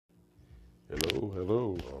Hello,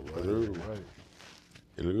 hello, All right, hello, all right.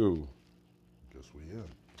 hello, Guess we in.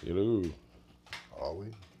 hello. Are we?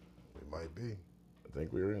 We might be. I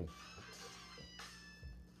think we're in.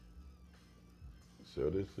 So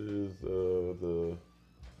this is the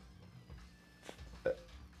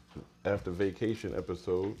after vacation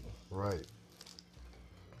episode Right.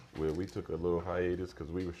 where we took a little hiatus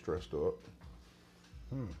because we were stressed out.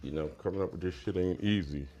 You know, coming up with this shit ain't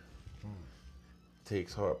easy.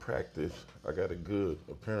 Takes hard practice. I got it good.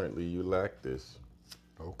 Apparently, you lack this.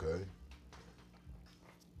 Okay.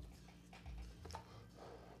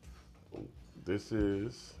 This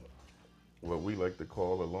is what we like to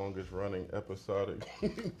call the longest running episodic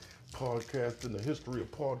podcast in the history of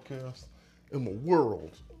podcasts in the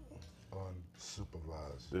world.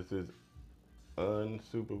 Unsupervised. This is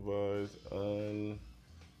unsupervised,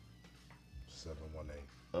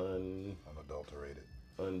 718. Unadulterated.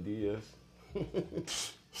 unds.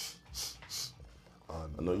 I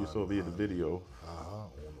know you saw the video. I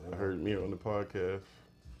heard me on the podcast.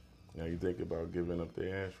 Now you think about giving up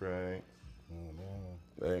the ass, right?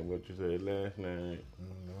 That ain't what you said last night.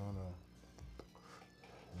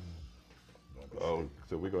 Oh,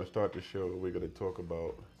 so we're gonna start the show. We're gonna talk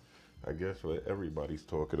about, I guess, what everybody's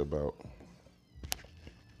talking about.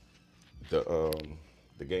 The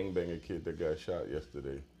gangbanger kid that got shot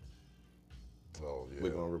yesterday. Oh, yeah. We're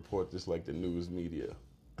gonna report this like the news media.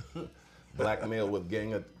 Black male with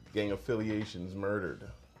gang affiliations murdered.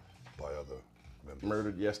 By other members.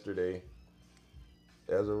 Murdered yesterday.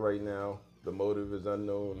 As of right now, the motive is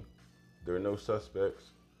unknown. There are no suspects,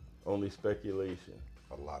 only speculation.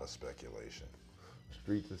 A lot of speculation.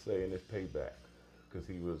 Streets are saying it's payback because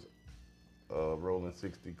he was rolling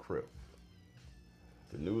 60 Crip.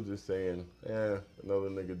 The news is saying, another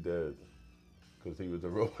nigga dead because he was a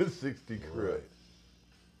rolling 60 Crip.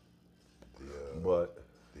 Right. But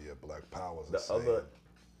The Black Powers are the saying,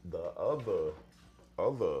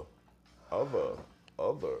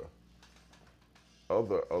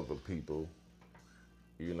 other people,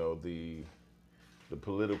 you know, the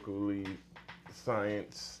politically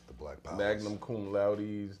science, the Black Powers. Magnum cum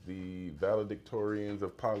laudes, the valedictorians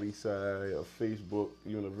of poli-sci, of Facebook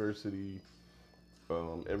University,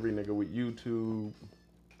 every nigga with YouTube,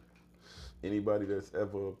 anybody that's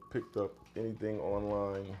ever picked up anything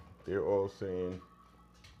online, they're all saying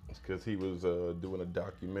it's because he was doing a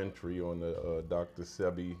documentary on the Dr.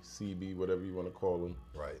 Sebi, whatever you want to call him.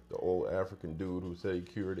 Right. The old African dude who said he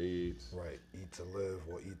cured AIDS. Right. Eat to live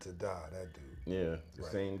or eat to die. That dude. Yeah, the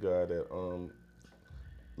Right. same guy that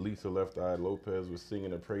Lisa Left Eye Lopez was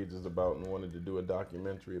singing the praises about and wanted to do a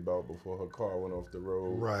documentary about before her car went off the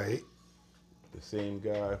road. Right. The same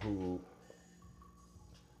guy who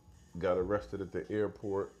got arrested at the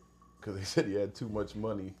airport because they said he had too much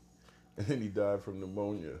money, and then he died from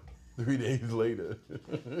pneumonia 3 days later.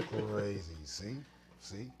 Crazy. See?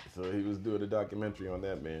 So he was doing a documentary on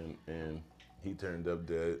that man, and he turned up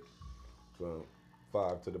dead. From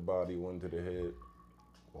 5 to the body, 1 to the head.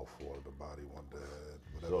 Or 4 to the body, 1 to the head.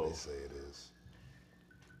 Whatever they say it is.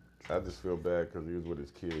 I just feel bad because he was with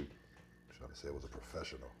his kid. Trying to say it was a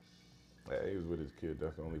professional. Yeah, he was with his kid.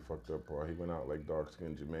 That's the only fucked up part. He went out like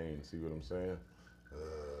dark-skinned Jermaine. See what I'm saying?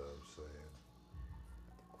 I'm saying.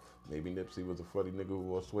 Maybe Nipsey was a funny nigga who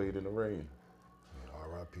wore suede in the rain.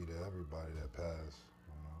 R.I.P. to everybody that passed,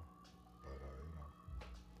 But,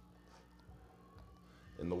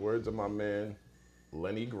 In the words of my man,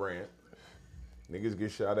 Lenny Grant, niggas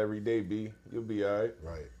get shot every day, B. You'll be all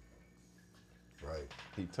right. Right.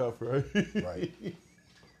 He tough, right? Right.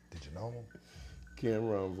 Did you know him?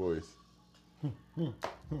 Cameron voice. I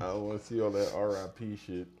don't want to see all that R.I.P.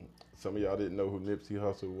 shit. Some of y'all didn't know who Nipsey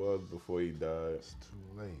Hussle was before he died. It's too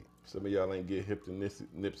late. Some of y'all ain't get hip to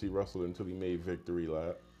Nipsey Russell until he made Victory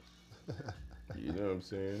Lap. You know what I'm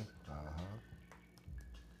saying?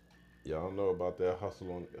 Y'all know about that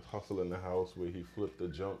Hustle in the House where he flipped the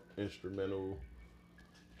jump instrumental.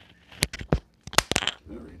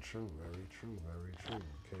 Very true. In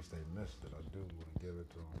case they missed it, I do want to give it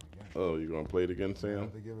to him again. Oh, you gonna play it again, I Sam?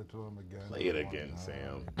 have to give it to him again. Play it again,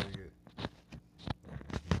 Sam. Dig it.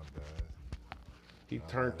 Not bad. He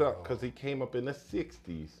turned up because he came up in the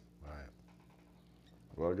 60s. Right.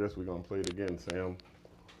 Well, I guess we're gonna play it again, Sam.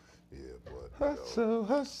 Yeah, but Hustle.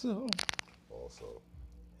 also,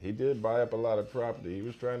 He did buy up a lot of property. He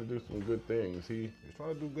was trying to do some good things. he's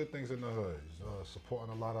trying to do good things in the hood. He's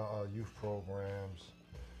supporting a lot of youth programs,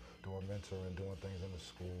 doing mentoring, doing things in the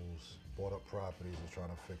schools. Bought up properties. He's trying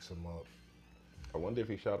to fix them up. I wonder if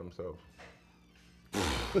he shot himself.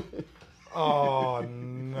 Oh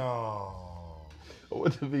no! I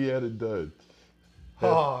wonder if he had it done.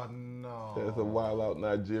 Oh no! There's some wild out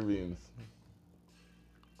Nigerians.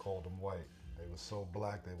 called them white. They was so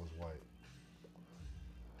black they was white.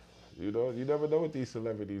 You know, you never know with these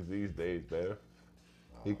celebrities these days, man.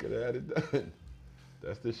 He could have had it done.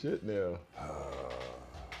 That's the shit now.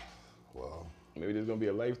 Well, Maybe there's gonna be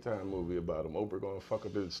a Lifetime movie about him. Oprah gonna fuck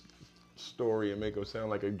up his story and make him sound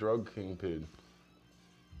like a drug kingpin.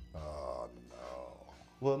 oh no.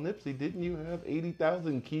 Well, Nipsey, didn't you have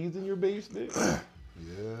 80,000 keys in your basement?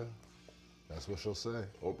 Yeah, that's what she'll say.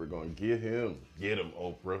 Oprah gonna get him. Get him,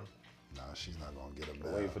 Oprah. Nah, she's not gonna get him I'm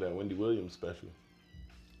now. waiting for that Wendy Williams special.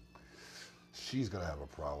 She's gonna have a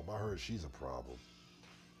problem. I heard she's a problem.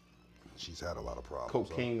 She's had a lot of problems.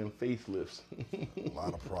 Cocaine and facelifts. A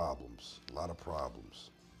lot of problems. A lot of problems.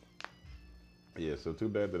 Yeah, so too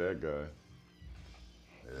bad to that guy.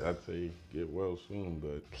 Yeah. I'd say get well soon,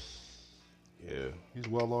 but yeah. He's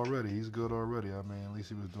well already. He's good already. I mean, at least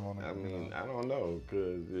he was doing it. I mean, I don't know,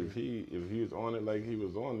 cause if he was on it like he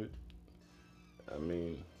was on it, I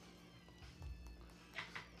mean,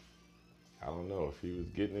 I don't know if he was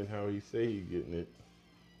getting it how he say he getting it.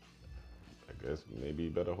 I guess maybe you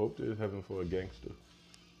better hope there's heaven for a gangster.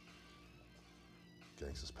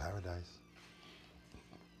 Gangsta's paradise.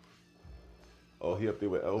 Oh, he up there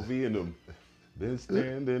with LV and them. Been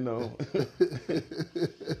standing on.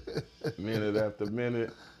 Minute after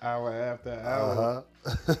minute, hour after hour.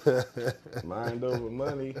 Mind over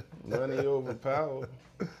money, money over power.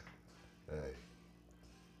 Hey.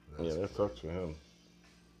 Yeah, that sucks for him.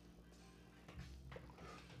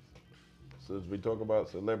 Since we talk about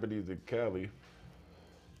celebrities in Cali,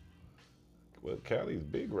 well, Cali's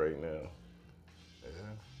big right now. Yeah.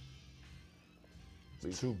 Be-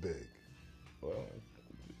 It's too big. Well,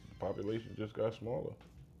 the population just got smaller.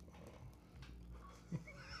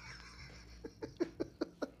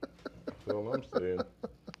 That's all I'm saying.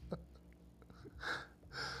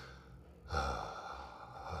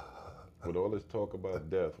 With all this talk about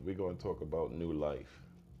death, we're going to talk about new life.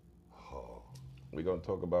 Oh. We're going to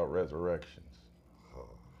talk about resurrections. Oh.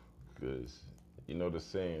 Because, you know the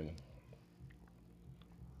saying,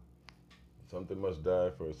 something must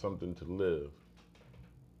die for something to live.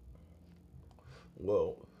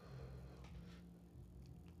 Well,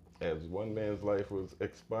 as one man's life was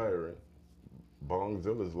expiring,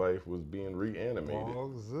 Bongzilla's life was being reanimated.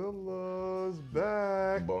 Bongzilla's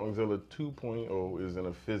back. Bongzilla 2.0 is in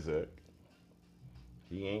a physic.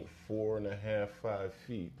 He ain't 4.5, 5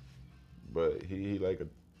 feet, but he like a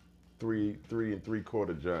 3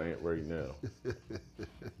 3/4 giant right now.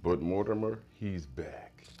 But Mortimer, he's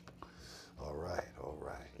back. All right, all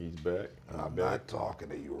right. He's back. I'm not talking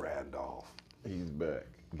to you, Randolph. He's back.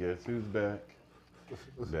 Guess who's back?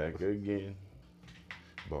 Back again.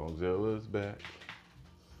 Bongzilla's back.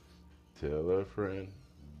 Tell a friend.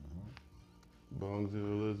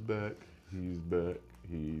 Bongzilla's back. He's back.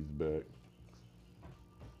 He's back.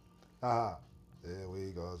 Ah, there we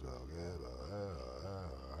go.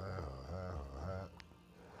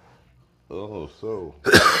 Oh, so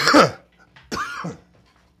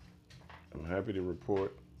I'm happy to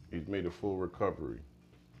report he's made a full recovery.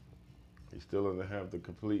 He still doesn't have the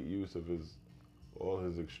complete use of all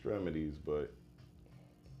his extremities, but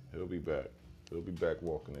he'll be back. He'll be back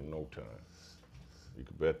walking in no time. You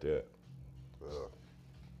can bet that.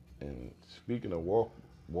 And speaking of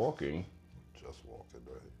walking, Just walked in,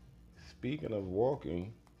 right? speaking of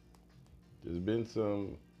walking, there's been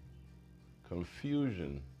some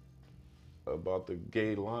confusion about the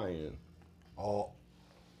gay lion. Oh,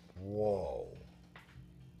 whoa.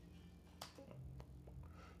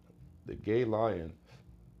 The gay lion,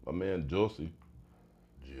 my man Josie,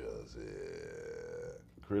 Just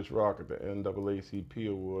Chris Rock at the NAACP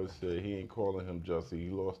Awards said he ain't calling him Jussie. He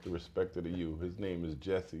lost the respect of the U. His name is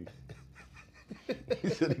Jesse. He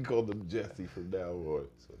said he called him Jesse from now on.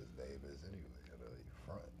 That's what his name is anyway. I know you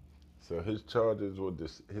front. So his charges were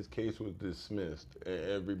his case was dismissed, and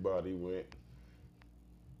everybody went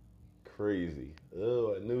crazy.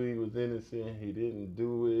 Oh, I knew he was innocent. He didn't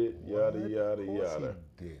do it. Yada yada Of course yada.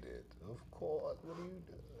 he did it. Of course. What do you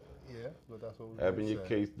do? Yeah, but that's what we Having your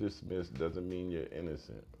case dismissed doesn't mean you're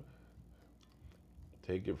innocent.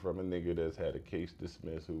 Take it from a nigga that's had a case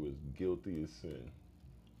dismissed who is guilty of sin.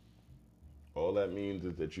 All that means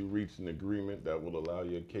is that you reached an agreement that will allow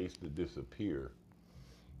your case to disappear.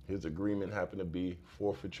 His agreement happened to be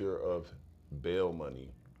forfeiture of bail money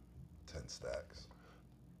 10 stacks,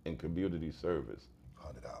 and community service.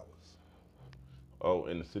 100 hours. Oh,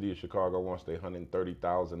 and the city of Chicago wants their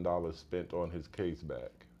 $130,000 spent on his case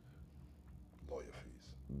back. Lawyer fees,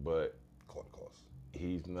 But court costs.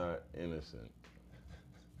 he's not innocent.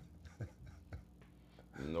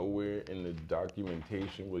 Nowhere in the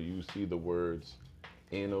documentation will you see the words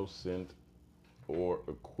innocent or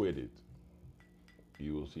acquitted.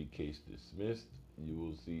 You will see case dismissed. You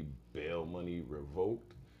will see bail money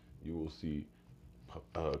revoked. You will see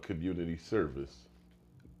community service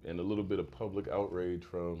and a little bit of public outrage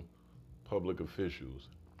from public officials.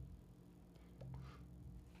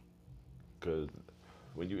 Because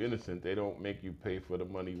when you're innocent, they don't make you pay for the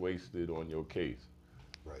money wasted on your case.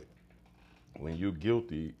 Right. When you're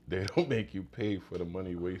guilty, they don't make you pay for the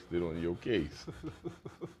money wasted on your case.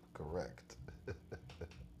 Correct.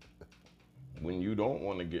 When you don't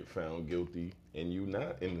want to get found guilty and you're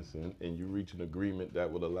not innocent and you reach an agreement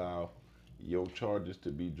that would allow your charges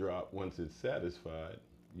to be dropped once it's satisfied,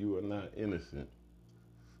 you are not innocent.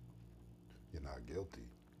 You're not guilty,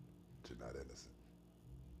 but you're not innocent.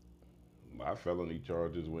 My felony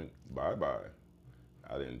charges went bye-bye.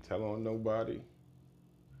 I didn't tell on nobody.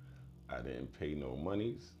 I didn't pay no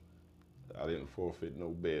monies. I didn't forfeit no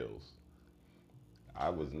bails. I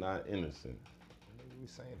was not innocent. Maybe we're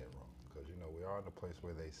saying it wrong, because we are in a place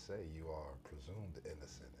where they say you are presumed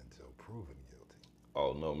innocent until proven guilty.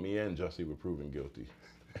 Oh no, me and Jussie were proven guilty.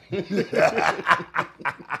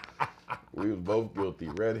 We was both guilty,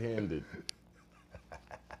 red-handed.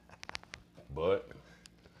 But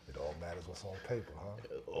it all matters what's on paper, huh?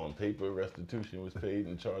 On paper, restitution was paid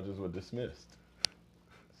and charges were dismissed.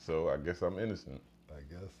 So I guess I'm innocent. I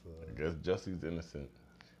guess Jussie's innocent.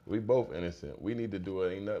 We both innocent. We need to do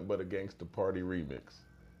Ain't Nothing But a Gangsta Party remix.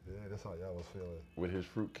 Yeah, that's how y'all was feeling. With his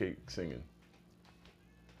fruitcake singing.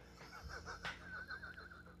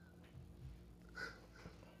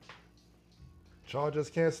 Charges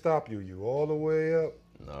can't stop you. You all the way up.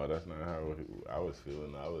 No, that's not how I was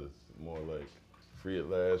feeling. I was more like, free at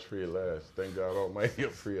last, free at last. Thank God Almighty, I'm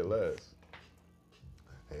free at last.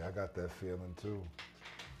 Hey, I got that feeling too.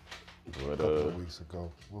 But, a couple of weeks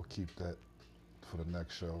ago. We'll keep that for the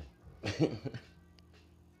next show.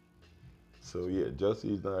 So yeah,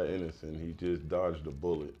 Jussie's not innocent. He just dodged a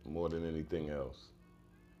bullet more than anything else.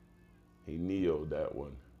 He Neo'd that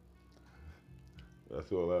one.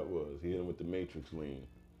 That's all that was. He hit him with the Matrix lean.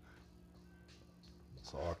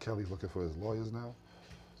 So R. Kelly's looking for his lawyers now?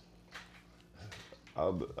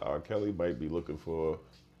 R. Kelly might be looking for,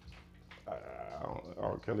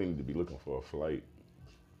 R. Kelly need to be looking for a flight.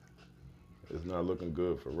 It's not looking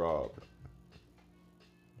good for Rob.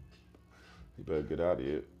 He better get out of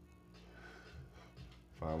here.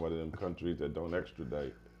 Find one of them countries that don't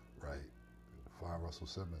extradite. Right. Find Russell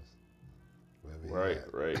Simmons. Right.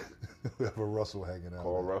 We have a Russell hanging out.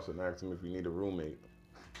 Call Russell and ask him if you need a roommate.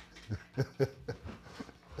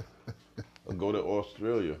 Or go to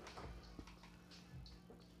Australia.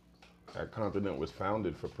 That continent was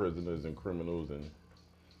founded for prisoners and criminals, and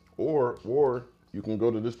or you can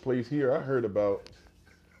go to this place here I heard about.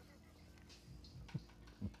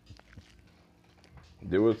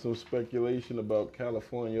 There was some speculation about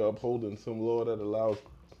California upholding some law that allows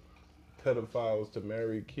pedophiles to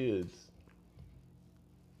marry kids.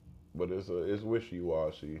 But it's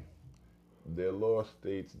wishy-washy. Their law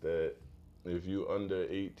states that if you're under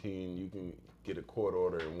 18, you can get a court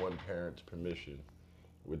order and one parent's permission.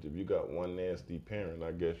 Which if you got one nasty parent,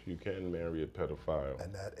 I guess you can marry a pedophile.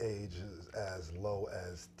 And that age is as low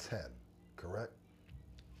as 10, correct?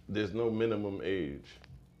 There's no minimum age.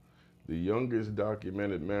 The youngest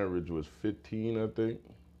documented marriage was 15, I think.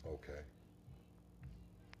 Okay.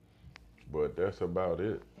 But that's about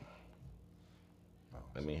it. Oh,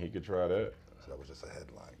 I mean, he could try that. So that was just a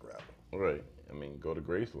headline grabber. Right. I mean, go to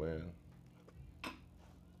Graceland.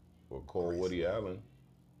 Or call Woody Allen.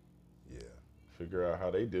 Yeah. Figure out how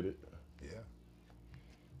they did it. Yeah.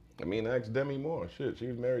 I mean, ask Demi Moore. Shit, she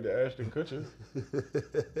was married to Ashton Kutcher.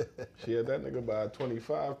 She had that nigga by a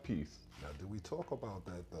 25 piece. Now, do we talk about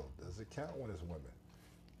that, though? Does it count when it's women?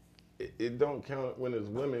 It don't count when it's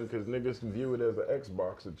women because niggas can view it as an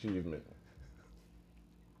Xbox achievement.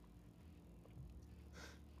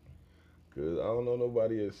 Because I don't know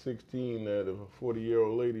nobody at 16 that if a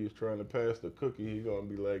 40-year-old lady is trying to pass the cookie, he going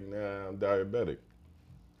to be like, nah, I'm diabetic.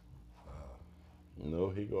 No,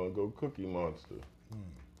 he going to go Cookie Monster.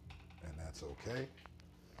 And that's okay?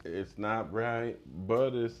 It's not right,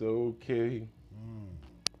 but it's okay.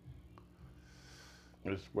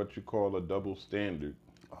 It's what you call a double standard.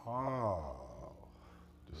 Oh.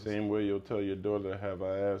 The same way you'll tell your daughter to have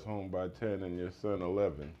her ass home by 10 and your son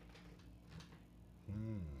 11.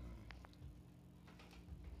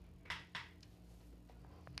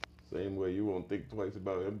 Same way you won't think twice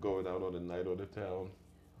about him going out on the night or the town,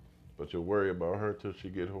 but you'll worry about her till she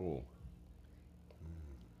get home.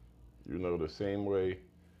 You know, the same way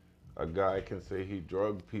a guy can say he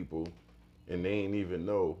drugged people and they ain't even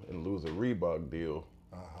know and lose a Reebok deal.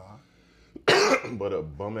 But a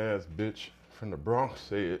bum ass bitch from the Bronx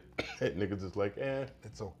say it, niggas is like,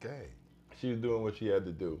 It's okay. she was doing what she had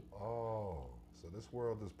to do. Oh, so this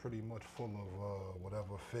world is pretty much full of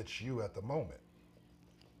whatever fits you at the moment.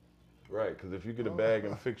 Right, because if you get a bag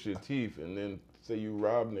and fix your teeth and then say you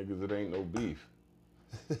rob niggas, it ain't no beef.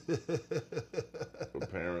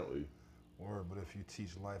 Apparently. Word, but if you teach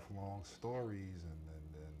lifelong stories and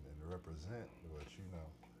represent what you know,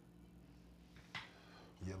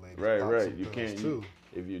 your lady Right. You can't.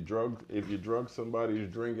 If you drug somebody's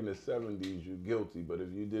drink in the '70s, you're guilty. But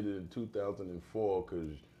if you did it in 2004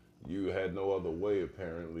 because you had no other way,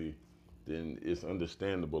 apparently, then it's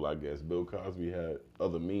understandable, I guess. Bill Cosby had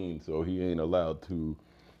other means, so he ain't allowed to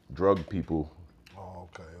drug people. Oh,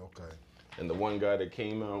 okay. And the one guy that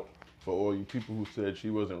came out, for all you people who said she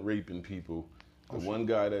wasn't raping people, one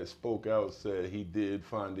guy that spoke out said he did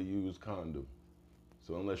find a used condom.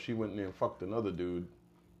 So unless she went in there and fucked another dude,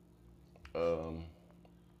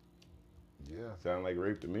 sound like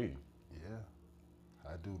rape to me. Yeah,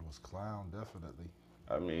 that dude was clown, definitely.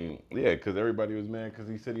 I mean, yeah, because everybody was mad because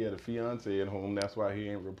he said he had a fiance at home. That's why he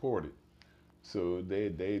ain't reported. So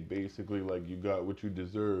they basically like, you got what you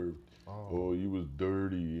deserved. Oh, you was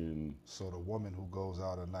dirty. And so the woman who goes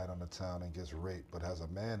out at night on the town and gets raped but has a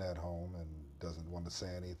man at home and doesn't want to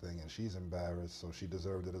say anything and she's embarrassed, so she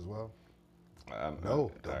deserved it as well?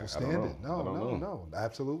 No, double standard. No,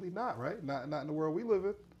 absolutely not, right? Not in the world we live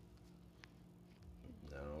in.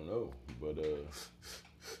 I don't know, but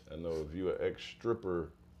I know if you're an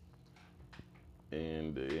ex-stripper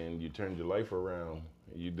and you turned your life around,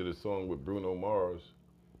 and you did a song with Bruno Mars,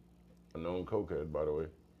 a known cokehead, by the way,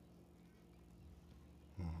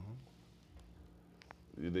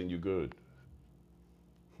 then you're good.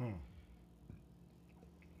 I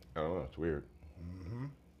don't know, it's weird.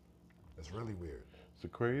 It's really weird. It's a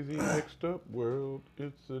crazy mixed up world.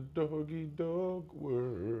 It's a doggy dog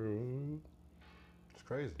world. It's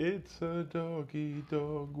crazy. It's a doggy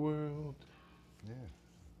dog world. Yeah.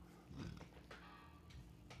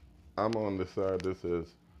 I'm on the side that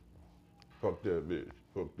says, fuck that bitch.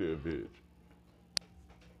 Fuck that bitch.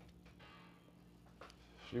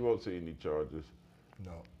 She won't see any charges.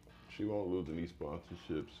 No. She won't lose any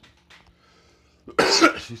sponsorships.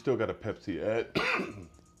 She still got a Pepsi ad.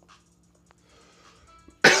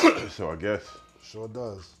 So I guess. Sure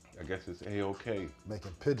does. I guess it's A-okay.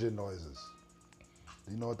 Making pigeon noises.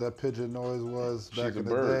 Do you know what that pigeon noise was back in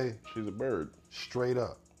the day? She's a bird. Straight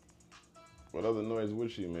up. What other noise would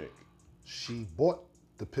she make? She bought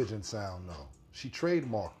the pigeon sound, though. She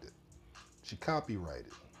trademarked it. She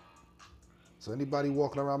copyrighted. So anybody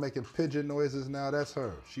walking around making pigeon noises now, that's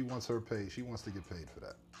her. She wants her paid. She wants to get paid for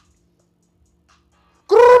that.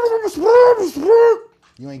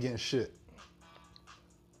 You ain't getting shit.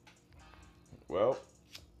 Well,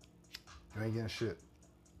 you ain't getting shit.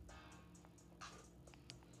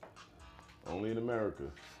 Only in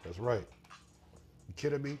America. That's right. You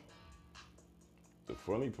kidding me? The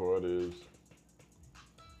funny part is,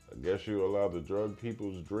 I guess you allowed to drug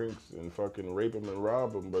people's drinks and fucking rape them and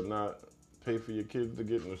rob them, but not pay for your kids to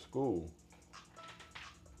get into school.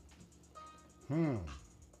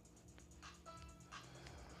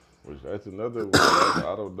 Which that's another one.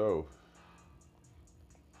 I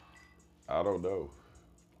don't know.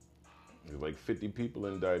 There's like 50 people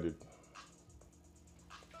indicted.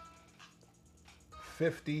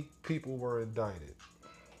 50 people were indicted.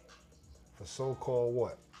 For so-called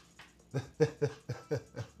what?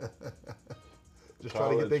 Just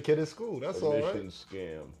trying to get their kid in school. That's all right. Admission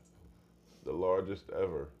scam. The largest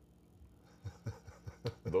ever.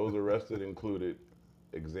 Those arrested included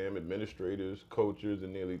exam administrators, coaches,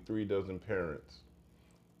 and nearly 3 dozen parents.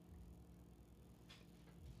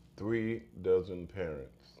 3 dozen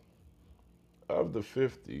parents. Of the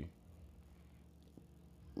 50,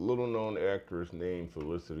 little-known actress named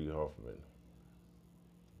Felicity Huffman.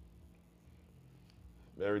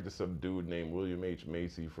 Married to some dude named William H.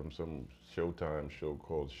 Macy from some Showtime show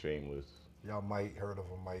called Shameless. Y'all might heard of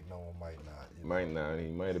him, might know him, might not. Might not. He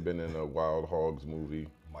might have been in a Wild Hogs movie.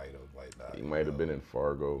 Might have, might not. He might have been in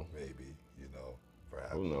Fargo. Maybe,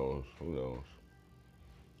 perhaps. Who knows?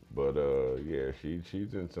 But yeah,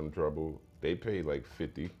 she's in some trouble. They paid like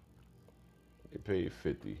 50. They paid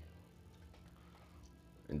 50.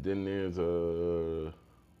 And then there's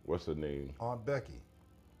what's her name? Aunt Becky.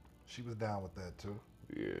 She was down with that too.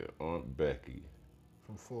 Yeah, Aunt Becky.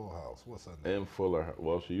 From Full House. What's her name? And Fuller.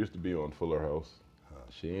 Well, she used to be on Fuller House. Huh.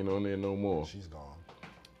 She ain't on there no more. She's gone.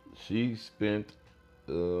 She spent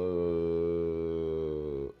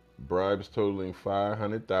bribes totaling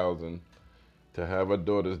 $500,000 to have her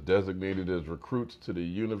daughters designated as recruits to the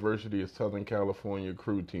University of Southern California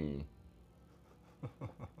crew team.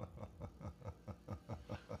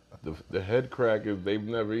 The head crack is they've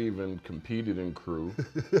never even competed in crew.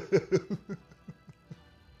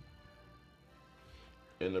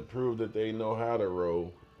 And to prove that they know how to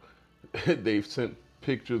row, they've sent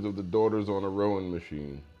pictures of the daughters on a rowing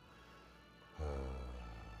machine.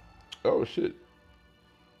 Oh, shit.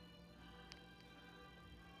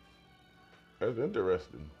 That's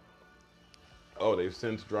interesting. Oh, they've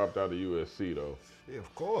since dropped out of USC, though. Yeah,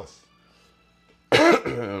 of course.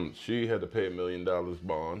 She had to pay $1 million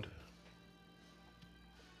bond.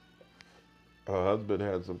 Her husband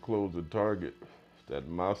had some clothes at Target. That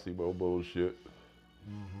Massimo bullshit.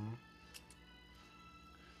 Mm-hmm.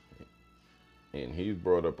 And he's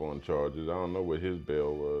brought up on charges. I don't know what his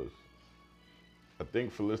bail was. I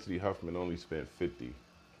think Felicity Huffman only spent $50.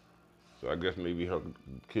 So I guess maybe her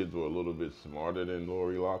kids were a little bit smarter than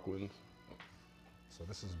Lori Loughlin's. So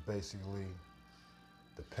this is basically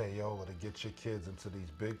the payola to get your kids into these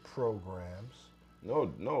big programs.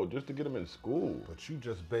 No, just to get them in school. But you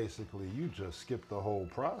just skipped the whole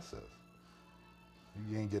process.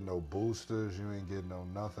 You ain't getting no boosters, you ain't getting no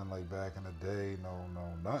nothing like back in the day, no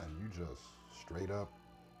nothing. You just straight up,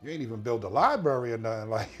 you ain't even built a library or nothing.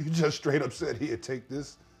 Like, you just straight up said, here, take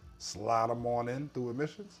this, slide them on in through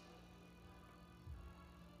admissions.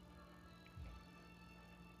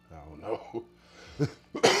 I don't know.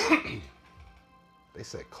 They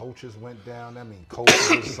said coaches went down. I mean, coaches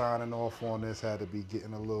was signing off on this, had to be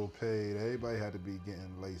getting a little paid. Everybody had to be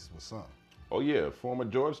getting laced with something. Oh, yeah. Former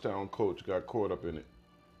Georgetown coach got caught up in it.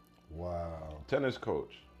 Wow. Tennis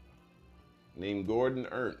coach named Gordon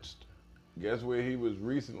Ernst. Guess where he was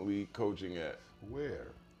recently coaching at? Where?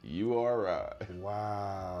 URI.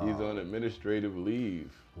 Wow. He's on administrative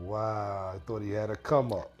leave. Wow. I thought he had a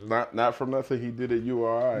come up. Not from nothing he did at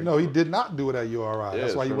URI. No, he did not do it at URI. Yeah,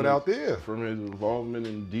 that's why he went out there. From his involvement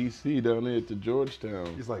in D.C. down there at the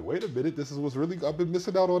Georgetown. He's like, wait a minute, this is what's really, I've been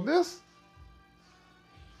missing out on this?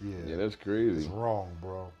 Yeah, that's crazy. It's wrong,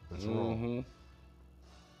 bro. It's wrong.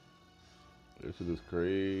 This shit is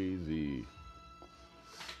crazy.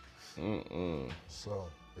 So,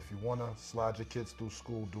 if you want to slide your kids through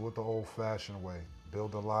school, do it the old-fashioned way.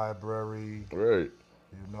 Build a library. Right.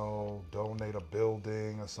 You know, donate a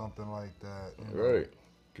building or something like that. You know? Right.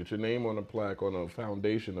 Get your name on a plaque on a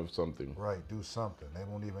foundation of something. Right. Do something. They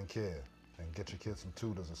won't even care. And get your kids some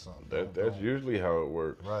tutors or something. That's usually how it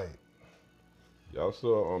works. Right. Y'all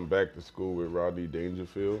saw on Back to School with Rodney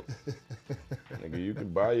Dangerfield. Nigga, you can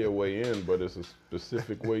buy your way in, but it's a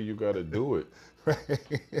specific way you got to do it. Right.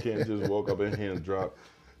 You can't just walk up and hand drop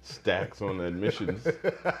stacks on the admissions.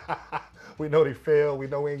 We know they failed. We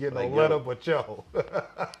know we ain't getting no letter, but yo.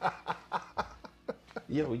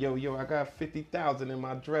 Yo, I got 50,000 in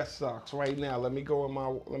my dress socks right now. Let me go in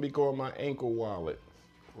my ankle wallet.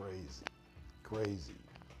 Crazy.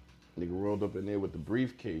 Nigga rolled up in there with the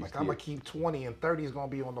briefcase. Like, I'm going to keep 20 and 30 is going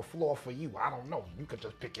to be on the floor for you. I don't know. You could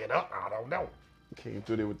just pick it up. I don't know. Came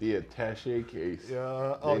through there with the attaché case.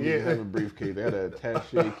 Yeah. They didn't have a briefcase. They had an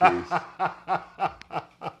attaché case.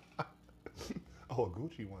 Oh, a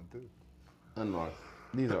Gucci one, too. Unlocked.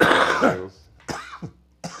 These are all deals.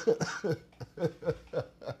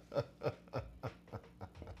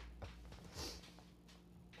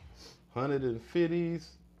 $150s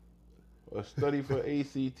or study for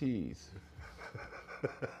ACTs.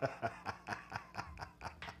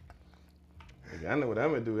 I know what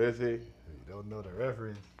I'm gonna do, Essay. You don't know the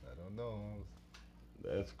reference. I don't know.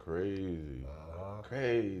 That's crazy.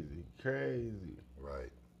 Crazy.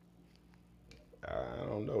 Right. I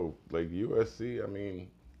don't know. Like USC, I mean,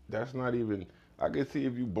 that's not even. I could see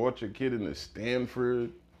if you bought your kid into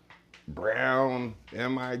Stanford, Brown,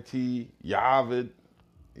 MIT, Harvard,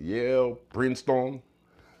 Yale, Princeton,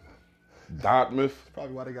 Dartmouth. That's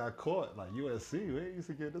probably why they got caught. Like USC, we used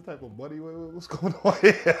to get this type of money. What's going on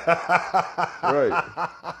here? Right.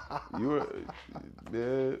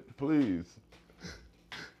 Yeah, please.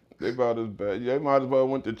 They about as bad. They might as well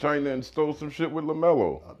went to China and stole some shit with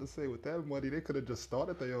LaMelo. I have to say, with that money, they could have just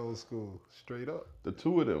started their own school, straight up. The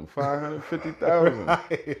two of them, $550,000.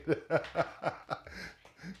 Right.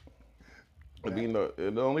 I mean,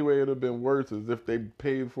 the only way it would have been worse is if they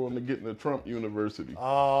paid for them to get into Trump University.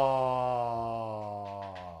 Oh.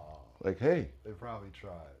 Like, hey. They probably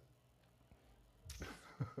tried.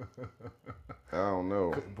 I don't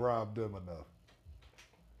know. Couldn't bribe them enough.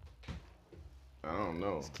 I don't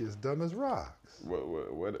know. This kid's dumb as rocks.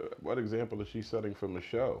 What example is she setting for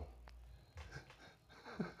Michelle?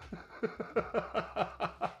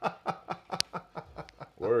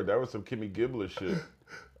 Word, that was some Kimmy Gibbler shit.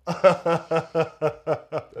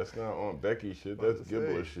 That's not on Becky shit. That's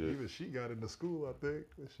Gibbler shit. Even she got into school, I think.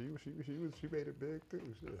 She made it big too.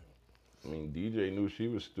 Shit. I mean, DJ knew she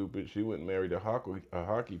was stupid. She went and married a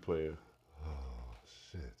hockey player. Oh,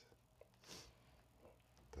 shit.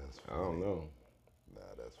 That's funny. I don't know.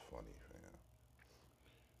 Nah, that's funny, fam.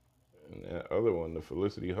 And that other one, the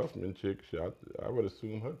Felicity Huffman chick, I would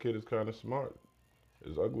assume her kid is kind of smart.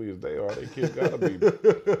 As ugly as they are, their kid gotta be.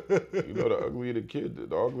 You know, the uglier the kid,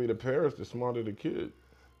 the uglier the parents, the smarter the kid.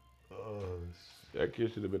 Oh, that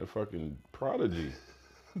kid should have been a fucking prodigy.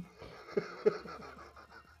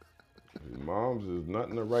 Moms is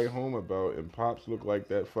nothing to write home about, and Pops look like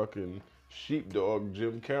that fucking sheepdog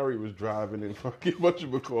Jim Carrey was driving in fucking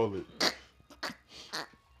whatchamacallit.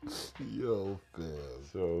 Yo, fam.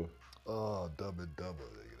 So. Oh, Dumb and Dumber,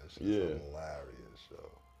 nigga. That shit's hilarious, yo.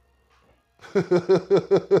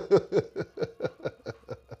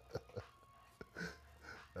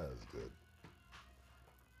 That's good.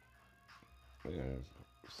 Yeah,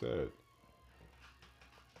 it's sad.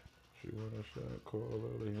 She wanna shot, call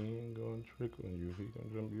out, he ain't gonna trick on you. He gonna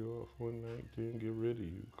jump you off one night, then get rid of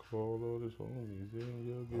you. Call all his homies, then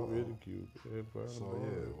you'll get ridiculed. That's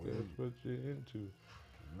what you're into.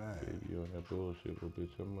 Man. Baby on that bullshit, but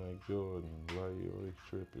bitch, I'm Mike Jordan. Why you always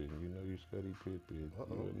tripping? You know you Scottie Pippen. You're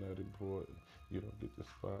not important. You don't get the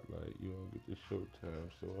spotlight. You don't get the showtime.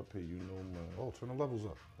 So I pay you no mind. Oh, turn the levels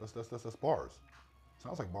up. That's bars.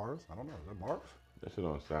 Sounds like bars. I don't know. Is that bars? That shit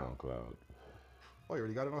on SoundCloud. Oh, you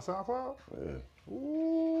already got it on SoundCloud? Yeah.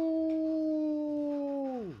 Ooh.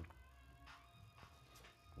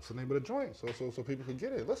 What's the name of the joint? So people can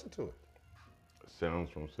get it. Listen to it. Sounds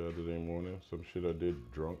from Saturday morning. Some shit I did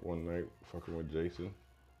drunk one night, fucking with Jason.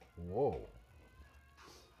 Whoa.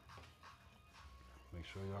 Make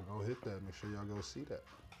sure y'all go hit that. Make sure y'all go see that.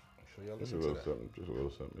 Make sure y'all listen to that. Just a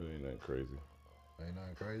little something. It ain't nothing crazy. Ain't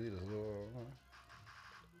nothing crazy. Just a little.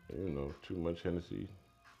 You know, too much Hennessy.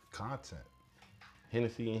 Content.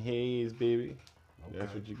 Hennessy and haze, baby. Okay.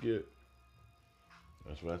 That's what you get.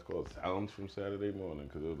 That's why it's called Sounds from Saturday morning,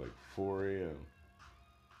 because it was like 4 a.m.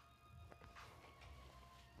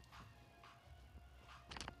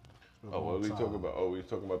 Oh, what are we talking about? Oh, we was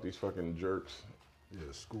talking about these fucking jerks.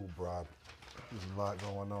 Yeah, school bribe. There's a lot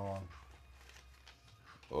going on.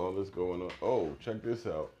 All this going on. Oh, check this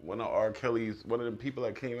out. One of the people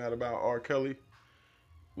that came out about R. Kelly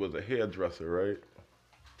was a hairdresser, right?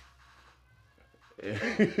 And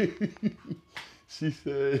she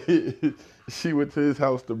said she went to his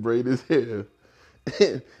house to braid his hair.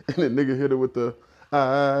 And the nigga hit her with the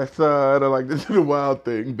I saw her like this is a wild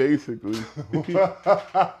thing, basically.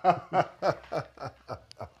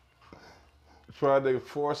 Tried to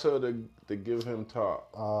force her to give him top.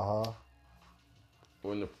 Uh-huh.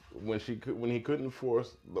 When he couldn't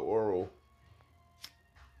force the oral,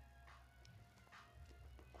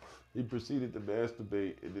 he proceeded to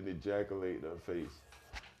masturbate and then ejaculate in her face.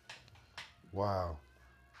 Wow.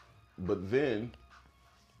 But then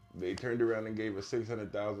they turned around and gave her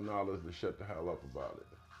 $600,000 to shut the hell up about it.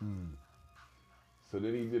 So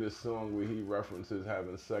then he did a song where he references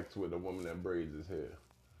having sex with a woman that braids his hair.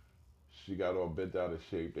 She got all bent out of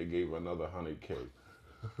shape. They gave her another $100K.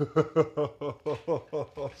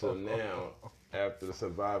 So now, after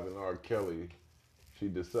surviving R. Kelly, she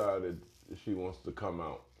decided she wants to come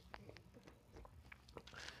out.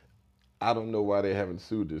 I don't know why they haven't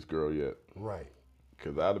sued this girl yet. Right.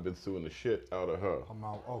 Because I'd have been suing the shit out of her. I'm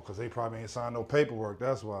out. Oh, because they probably ain't signed no paperwork.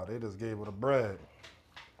 That's why. They just gave her the bread.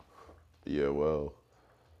 Yeah, well.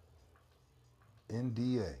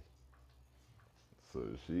 NDA. So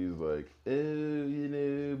she's like, oh, you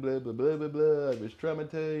know, blah, blah, blah, blah, blah. I was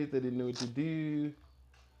traumatized. I didn't know what to do.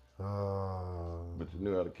 But you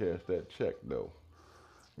knew how to cash that check, though.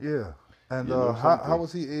 Yeah. And how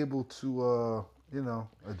was he able to, how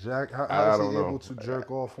was he able to jerk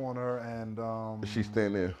off on her and... She's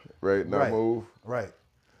standing right, not move. Right.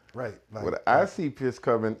 Like, when I see piss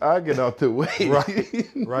coming, I get out the way.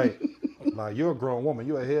 Right. Like, you're a grown woman.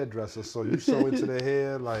 You're a hairdresser, so you sew into their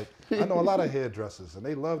hair. Like, I know a lot of hairdressers, and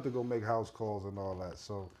they love to go make house calls and all that.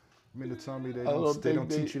 So, I mean, to tell me they don't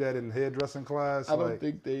teach you that in hairdressing class? I don't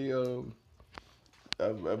think they...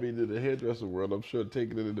 I mean, in the hairdresser world, I'm sure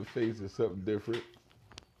taking it in the face is something different.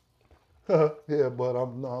 Yeah, but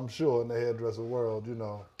I'm sure in the hairdresser world,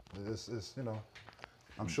 it's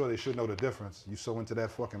I'm sure they should know the difference. You sew into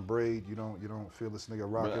that fucking braid, you don't feel this nigga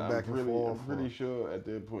rocking back and forth. I'm pretty sure at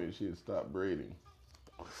that point she had stopped braiding.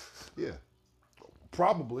 Yeah,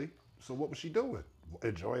 probably. So what was she doing?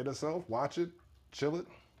 Enjoying herself, watch it, chill it.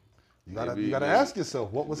 You gotta ask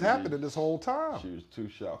yourself what was happening this whole time. She was too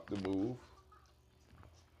shocked to move.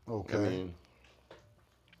 Okay. I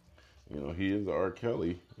mean, he is R.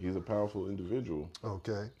 Kelly. He's a powerful individual.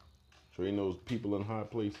 Okay. So he knows people in high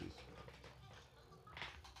places.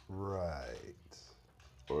 Right.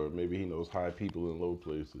 maybe he knows high people in low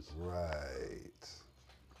places. Right.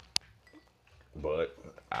 But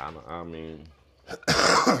I mean,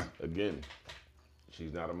 again,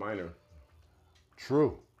 she's not a minor.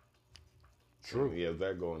 True. He has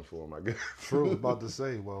that going for him, I guess. True. I was about to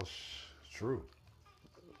say, well, true.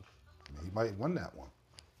 He might win that one.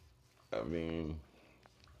 I mean,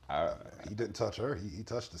 he didn't touch her. He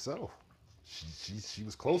touched himself. She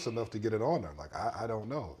was close enough to get it on her. Like, I don't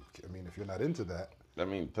know. I mean, if you're not into that. I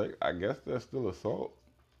mean, I guess that's still assault.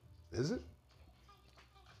 Is it?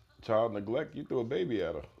 Child neglect, you threw a baby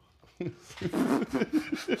at her.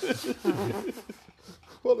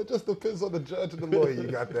 Well, it just depends on the judge and the lawyer you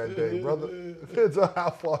got that day, brother. Depends on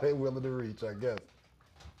how far they're willing to reach, I guess.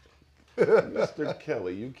 Mr.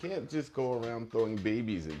 Kelly, you can't just go around throwing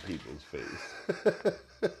babies in people's face.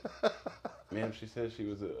 Ma'am, she said she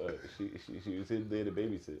was she was here today to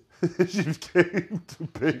babysit. She came to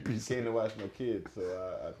babysit. She came to watch my kids, so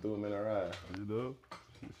I threw them in her eye. You know,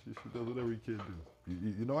 she does what every kid do.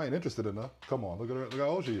 You know, I ain't interested in her. Come on, look at her. Look how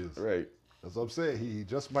old she is. Right. That's what I'm saying. He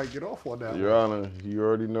just might get off on that. Your Honor, you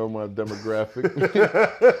already know my demographic.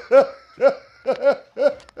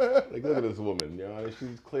 Like, look at this woman, Your Honor.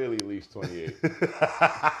 She's clearly at least 28.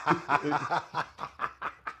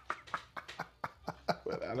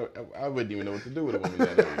 But I wouldn't even know what to do with a woman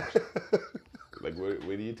that age. Like,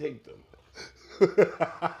 where do you take them?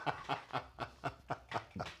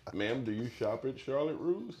 Ma'am, do you shop at Charlotte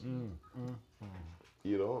Russe?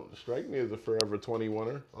 You don't strike me as a forever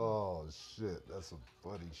 21er. Oh shit, that's some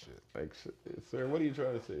funny shit. Like, sir, what are you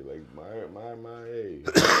trying to say? Like, my age.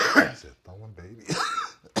 I said, throwing baby.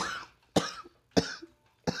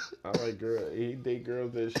 I like he date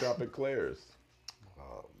girls that shop at Claire's.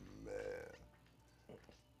 Oh man,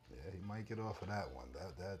 yeah, he might get off of that one.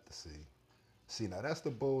 That see now that's the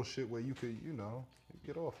bullshit where you could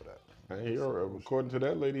get off of that. And according to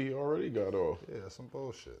that lady, he already got off. Yeah, that's some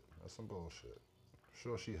bullshit.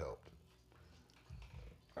 Sure, she helped.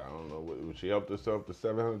 I don't know. She helped herself to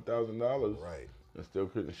 $700,000. Right. And still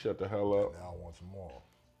couldn't shut the hell up. Now wants more.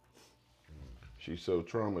 She's so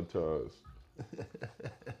traumatized.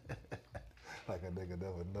 Like a nigga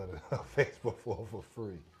never nutted her face before for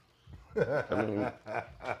free. I mean,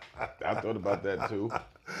 I thought about that too.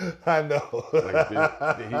 I know. Like,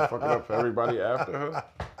 did he fuck it up for everybody after her?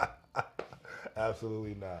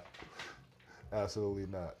 Absolutely not. Absolutely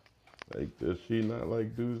not. Like, does she not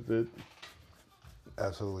like dudes that?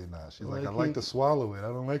 Absolutely not. She's like, I like to swallow it. I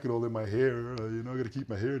don't like it all in my hair. I got to keep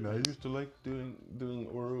my hair nice. I used to like doing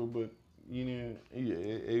oral, but I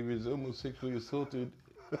was almost sexually assaulted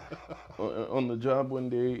on the job one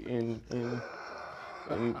day, and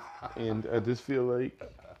I just feel like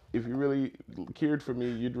if you really cared for me,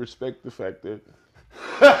 you'd respect the fact that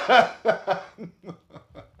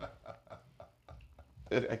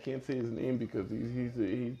I can't say his name because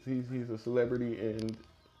he's a celebrity, and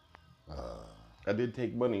I did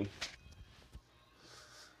take money,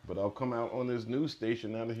 but I'll come out on this news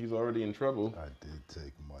station now that he's already in trouble. I did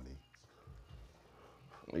take money.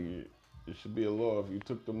 Like, it should be a law. If you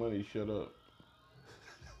took the money, shut up.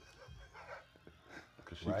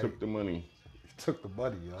 Because she took the money. You took the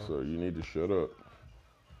money, yo. So you need to shut up.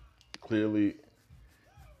 Clearly,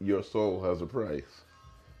 your soul has a price.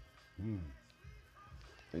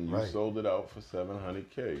 And you sold it out for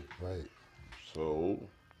 $700K. Right. So.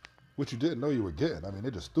 What you didn't know you were getting. I mean, they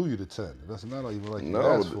just threw you the 10. That's not even like you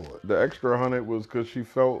asked for it. The extra 100 was because she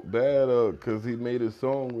felt bad because he made a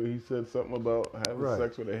song where he said something about having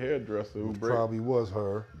sex with a hairdresser. Who probably was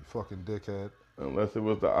her, you fucking dickhead. Unless it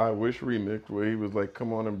was the I Wish remix where he was like,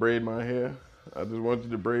 come on and braid my hair. I just want you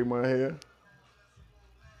to braid my hair.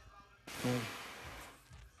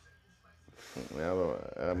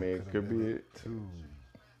 I mean, it could be it. Too.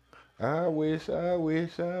 I wish.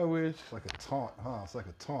 It's like a taunt, huh? It's like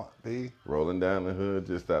a taunt, B. Rolling down the hood,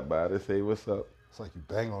 just stop by to say what's up. It's like you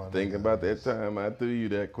bang on it. Thinking about that time I threw you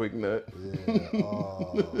that quick nut.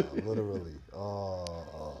 Yeah, literally.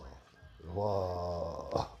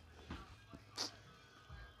 Wow.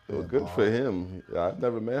 Well, good for him. I've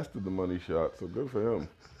never mastered the money shot, so good for him.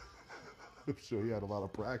 I'm sure he had a lot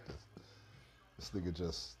of practice. This nigga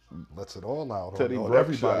just lets it all out Teddy on Brooks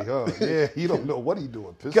everybody, shot. huh? Yeah, he don't know what he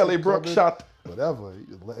doing. Pistol Kelly Brooks coming, shot. Whatever. He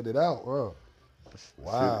just letting it out, huh?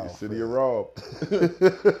 Wow. City of Rob.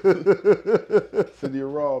 City of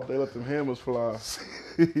Rob. They let them hammers fly.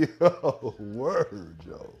 Yo, word,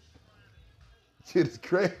 yo. Shit is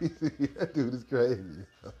crazy. That dude is crazy.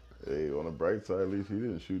 Hey, on the bright side, at least he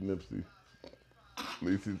didn't shoot Nipsey. At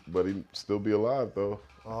least but he'd still be alive, though.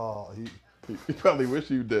 Oh, He probably wish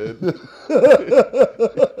you dead.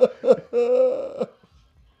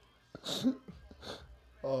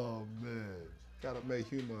 Oh, man. Gotta make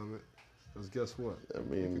humor of it. Because guess what? I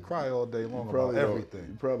mean, you can cry all day long about everything.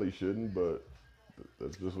 You probably shouldn't, but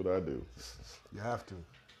that's just what I do. You have to.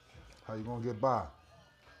 How you gonna get by?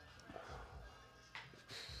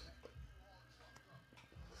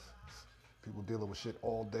 People dealing with shit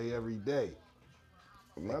all day, every day.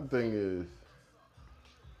 My thing is,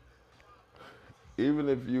 even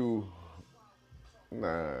if you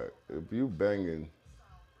banging,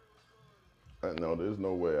 no, there's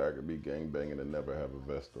no way I could be gang banging and never have a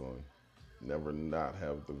vest on. Never not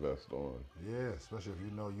have the vest on. Yeah, especially if you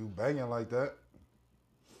know you banging like that.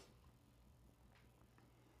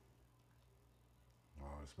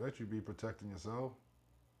 I expect you be protecting yourself.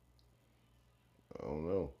 I don't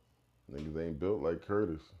know. Niggas ain't built like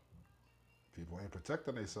Curtis. People ain't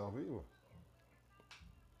protecting themselves either.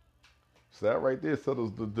 So that right there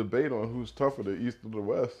settles the debate on who's tougher, the East or the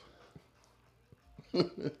West.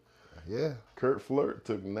 Yeah. Kurt Flirt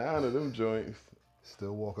took 9 of them joints.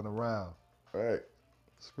 Still walking around. Right.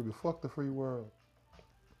 Screaming, fuck the free world.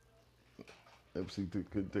 MC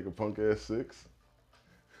could take a punk ass 6.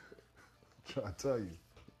 I'm trying to tell you.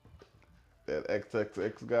 That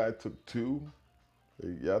XXX guy took 2.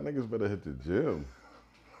 Y'all niggas better hit the gym.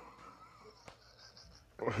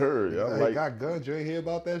 Heard, y'all like, got guns. You ain't hear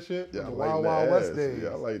about that shit? Y'all the Wild West days.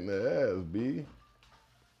 Y'all lighting the ass, B.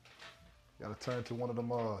 Gotta turn to one of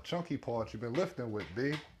them chunky parts you've been lifting with,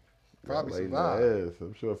 B. Probably lighting survive. the ass.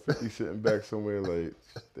 I'm sure 50 sitting back somewhere like,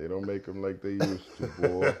 they don't make them like they used to,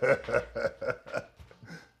 boy.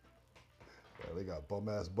 Yeah, they got bum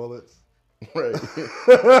ass bullets. Right.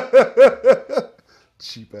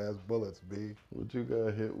 Cheap ass bullets, B. What you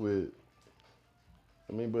got hit with?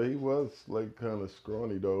 I mean, but he was like kind of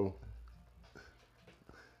scrawny though.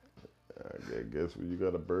 I guess when you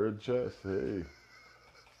got a bird chest, hey.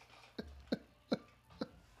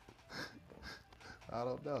 I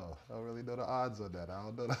don't know. I don't really know the odds on that. I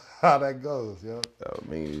don't know how that goes, yo. I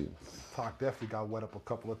mean, Pac definitely got wet up a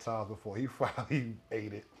couple of times before he finally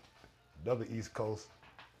ate it. Another East Coast.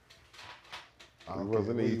 It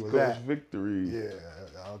wasn't an East Coast victory. Yeah,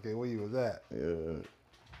 I don't care where you was at. Yeah.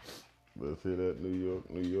 Let's hear that New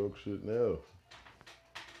York shit now.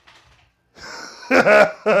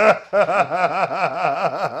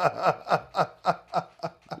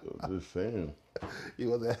 I'm just saying. He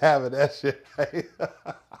wasn't having that shit.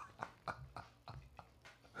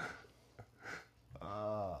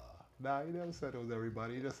 Nah, he never said it was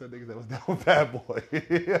everybody. He just said niggas that was down with Bad Boy.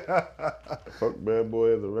 Fuck Bad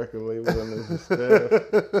Boy as a record label under his staff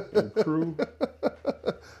and crew.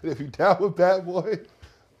 If you down with Bad Boy,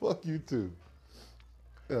 fuck you too.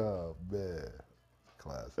 Oh, man.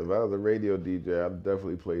 Classic. If I was a radio DJ, I'd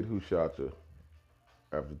definitely played Who Shot Ya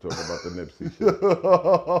after talking about the Nipsey shit.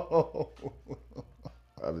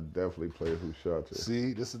 I'd have definitely played Who Shot Ya.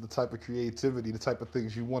 See, this is the type of creativity, the type of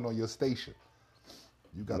things you want on your station.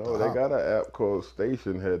 You got No, they got an app called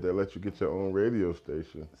Station Head that lets you get your own radio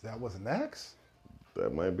station. Is that what's next?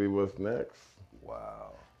 That might be what's next.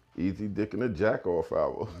 Wow. Easy Dick and the Jack Off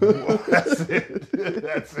Hour. That's it.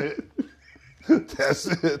 That's it. That's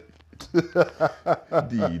it.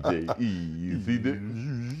 DJ Easy Dick.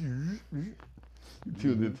 You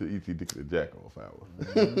tuned into Easy Dick and the Jack Off Hour.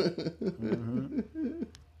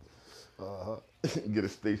 Get a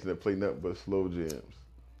station that play nothing but slow jams.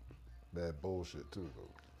 Bad bullshit too,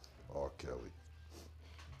 though. R. Kelly.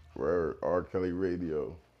 Where R. Kelly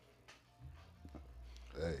Radio.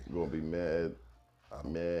 Hey. You're gonna be mad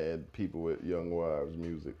people with Young Wives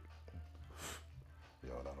music.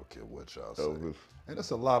 Yo, I don't care what y'all Elvis. say. And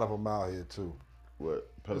there's a lot of them out here too. What,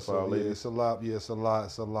 pedophile ladies? Yeah, it's a lot. Yeah, it's a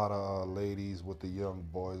lot of ladies with the young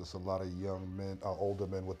boys. It's a lot of young men, older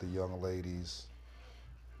men with the young ladies.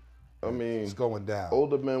 I mean, it's going down.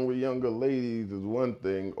 Older men with younger ladies is one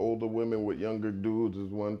thing. Older women with younger dudes is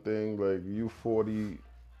one thing. Like you 40,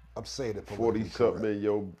 I'm saying it 40 something,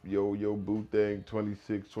 yo boo thing,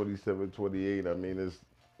 26, 27, 28. I mean, it's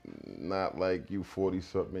not like you 40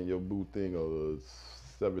 something, your boo thing or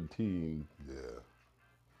 17. Yeah.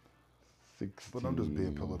 16. But I'm just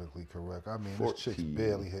being politically correct. I mean, 14. This chick's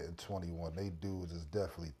barely hitting 21. They dudes is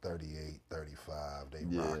definitely 38, 35. They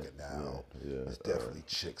rock it now. Yeah. It's definitely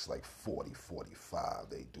chicks like 40, 45.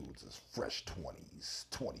 They dudes is fresh 20s,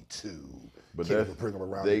 22. But can't even bring them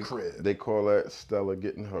around the crib. They call that Stella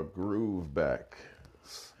getting her groove back.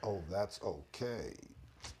 Oh, that's okay.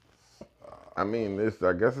 I mean,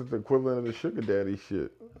 I guess it's the equivalent of the sugar daddy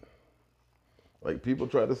shit. Like, people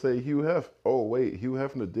try to say Hugh Hefner. Oh, wait, Hugh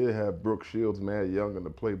Hefner did have Brooke Shields mad young in the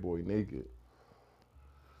Playboy Naked.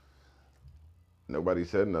 Nobody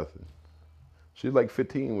said nothing. She's like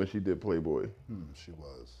 15 when she did Playboy. She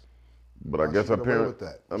was. But I guess her parents.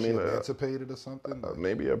 That? I mean, emancipated or something.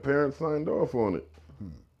 Maybe her parents signed off on it.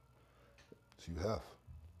 So you have.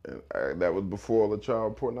 And that was before all the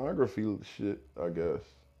child pornography shit, I guess.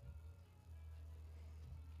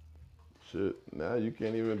 Shit, now you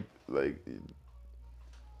can't even, like,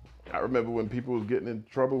 I remember when people was getting in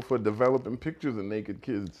trouble for developing pictures of naked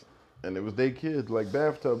kids. And it was they kids, like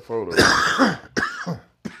bathtub photos.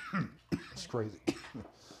 It's crazy.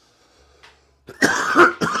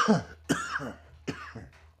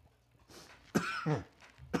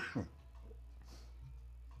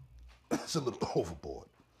 It's a little overboard.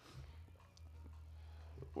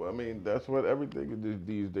 Well, I mean, that's what everything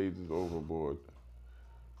these days is overboard.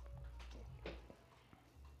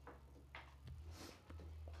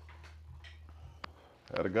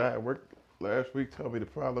 I had a guy at work last week tell me the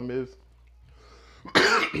problem is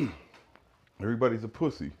everybody's a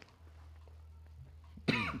pussy.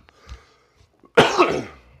 And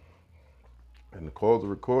the calls are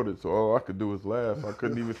recorded, so all I could do was laugh. I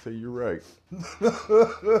couldn't even say you're right.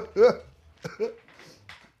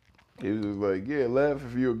 He was just like, yeah, laugh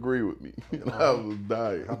if you agree with me. And I was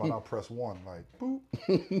dying. How about I'll press 1? Like, boop.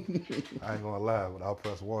 I ain't gonna lie, but I'll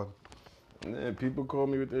press 1. Man, people call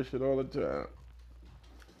me with that shit all the time.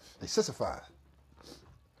 They sissified.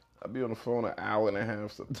 I be on the phone an hour and a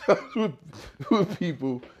half sometimes with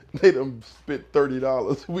people. They done spent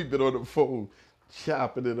 $30. We've been on the phone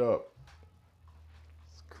chopping it up.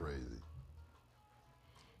 It's crazy.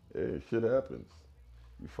 Yeah, shit happens.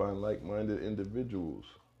 You find like-minded individuals.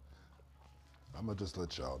 I'm going to just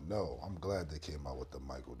let y'all know, I'm glad they came out with the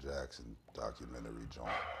Michael Jackson documentary, John.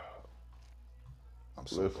 I'm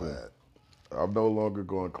so glad. I'm no longer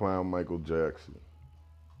going to clown Michael Jackson.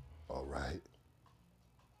 All right.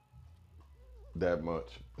 That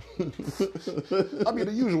much. I mean,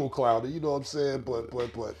 the usual clowner, you know what I'm saying? But.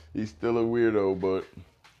 He's still a weirdo, but.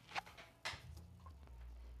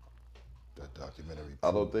 That documentary.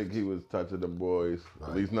 I don't think he was touching the boys.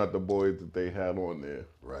 Right. At least not the boys that they had on there.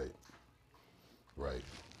 Right.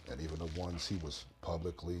 And even the ones he was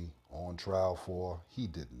publicly on trial for, he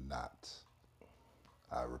did not.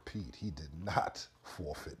 I repeat, he did not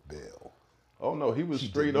forfeit bail. Oh no, he was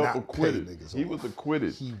straight up acquitted. He was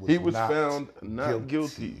acquitted. He was found not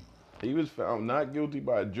guilty. He was found not guilty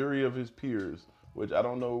by a jury of his peers, which I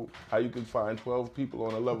don't know how you can find 12 people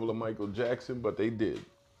on the level of Michael Jackson, but they did.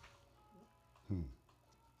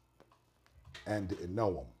 And didn't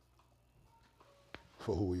know him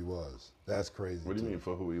for who he was. That's crazy. What do you mean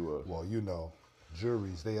for who he was? Well, you know,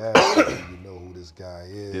 juries, they ask you, you know who this guy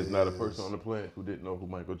is. There's not a person on the planet who didn't know who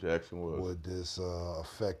Michael Jackson was. Would this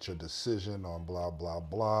affect your decision on blah, blah,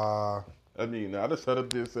 blah? I mean, I just sat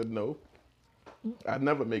up there and said no. I'd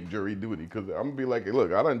never make jury duty because I'm going to be like, hey,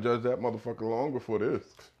 look, I done judged that motherfucker long before this.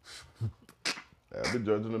 I've been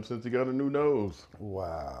judging him since he got a new nose.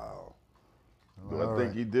 Wow. Do I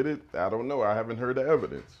think he did it? I don't know. I haven't heard the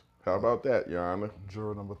evidence. How about that, Your Honor?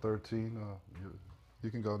 Juror number 13,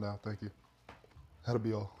 you can go now. Thank you. That'll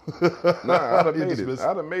be all. Nah, I'd have made it.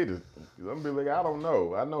 I'd have made it. I'm going to be like, I don't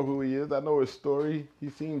know. I know who he is. I know his story.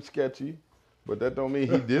 He seems sketchy, but that don't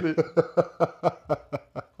mean he did it.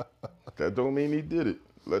 That don't mean he did it.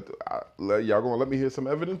 Y'all going to let me hear some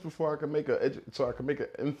evidence before I can make an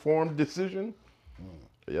informed decision?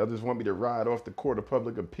 Y'all just want me to ride off the court of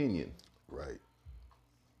public opinion. Right.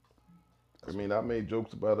 I mean, I made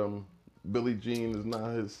jokes about Billie Jean is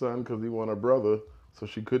not his son because he wanted a brother, so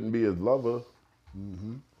she couldn't be his lover.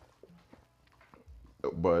 Mm-hmm.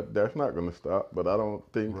 But that's not going to stop. But I don't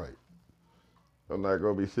think... Right. I'm not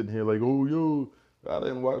going to be sitting here like, oh, yo, I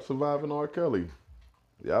didn't watch Surviving R. Kelly.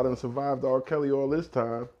 Yeah, I done survived R. Kelly all this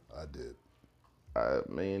time. I did. I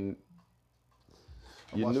mean...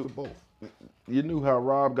 I watched both. You knew how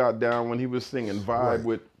Rob got down when he was singing Vibe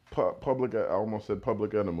with... Public, I almost said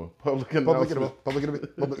Public Enema. Public announcement. Public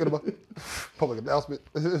announcement.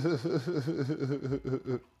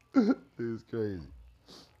 It's crazy.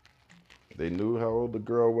 They knew how old the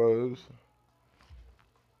girl was.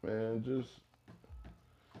 Man, just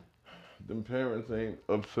them parents ain't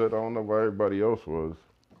upset. I don't know why everybody else was.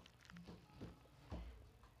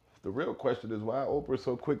 The real question is why Oprah's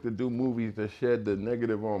so quick to do movies that shed the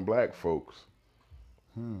negative on black folks.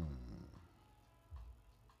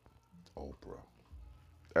 Oprah.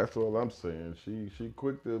 That's all I'm saying. She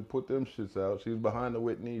quick to put them shits out. She's behind the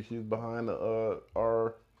Whitney. She's behind the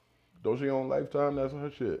don't she own Lifetime? That's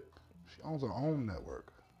her shit. She owns her own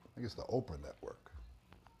network. I think it's the Oprah network.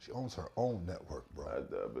 She owns her own network, bro.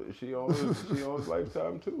 But she owns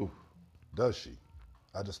Lifetime too. Does she?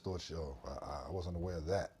 I just thought I wasn't aware of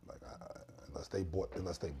that. Like unless they bought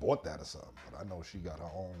that or something. But I know she got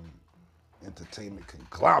her own entertainment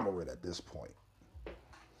conglomerate at this point.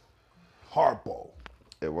 Harpo.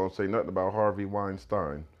 It won't say nothing about Harvey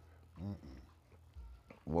Weinstein.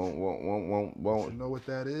 Won't. You know what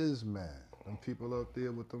that is, man? Them people up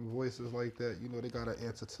there with them voices like that, you know they got to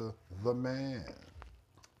answer to the man.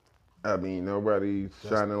 I mean, nobody's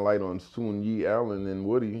shining light on Soon Yi Allen and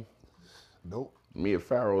Woody. Nope. Mia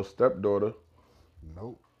Farrow's stepdaughter.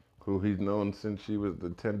 Nope. Who he's known since she was the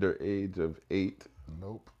tender age of 8.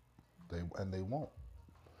 Nope. They won't.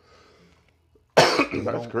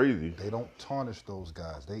 That's crazy. They don't tarnish those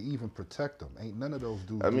guys. They even protect them. Ain't none of those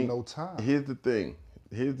dudes do no time. Here's the thing.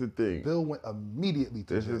 Bill went immediately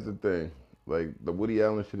to jail. This is the thing. Like, the Woody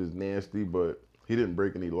Allen shit is nasty, but he didn't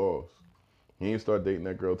break any laws. He didn't start dating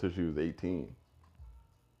that girl till she was 18.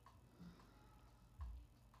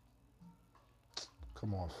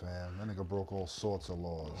 Come on, fam. That nigga broke all sorts of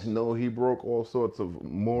laws. No, he broke all sorts of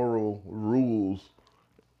moral rules.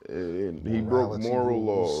 And he broke moral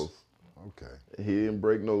laws. Okay. He didn't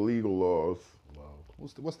break no legal laws. Well,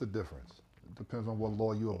 what's the difference? It depends on what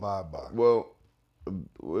law you abide by. Well,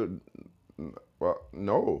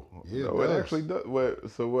 no. Yeah, no, it actually does.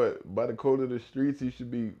 So what? By the code of the streets, he should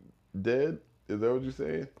be dead? Is that what you're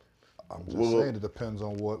saying? I'm just saying it depends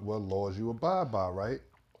on what laws you abide by, right?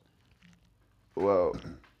 Well,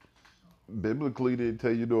 biblically, they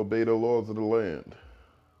tell you to obey the laws of the land.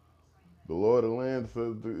 The law of the land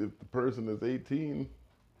says that if the person is 18,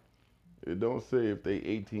 it don't say if they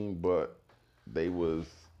 18, but they was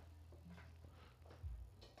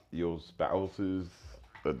your spouse's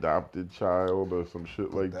adopted child or some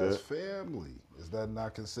shit like that. That's family. Is that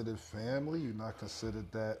not considered family? You're not considered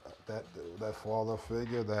that father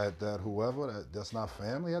figure, that whoever, that's not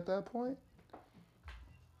family at that point?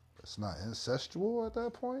 It's not incestual at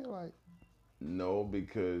that point? Like, no,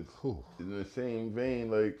 because in the same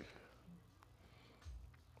vein, like,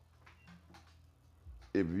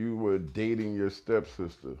 if you were dating your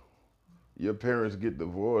stepsister, your parents get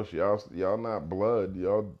divorced, y'all not blood,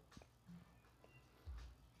 y'all.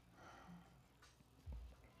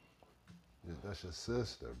 Yeah, that's your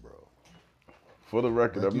sister, bro. For the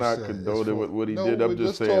record, like I'm not condoning with what he did. I'm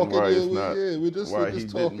just saying why it's not. Why he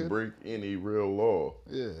didn't break any real law.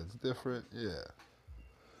 Yeah, it's different. Yeah.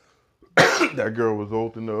 That girl was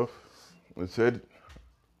old enough and said,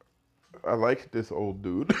 "I like this old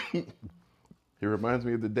dude. He reminds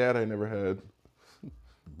me of the dad I never had."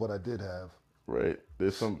 But I did have. Right.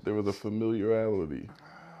 There was a familiarity,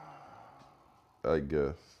 I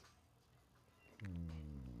guess.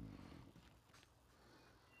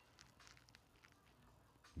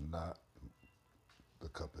 Not the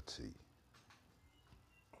cup of tea.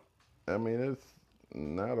 I mean, it's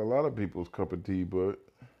not a lot of people's cup of tea, but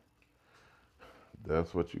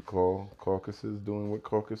that's what you call caucuses doing what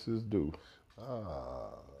caucuses do.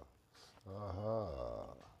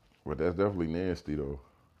 But that's definitely nasty, though.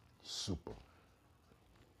 Super.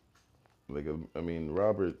 Like, I mean,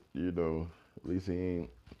 Robert, you know, at least he ain't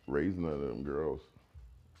raising none of them girls.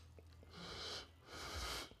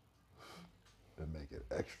 They make it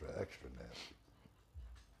extra, extra nasty.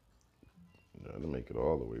 No, to make it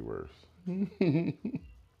all the way worse.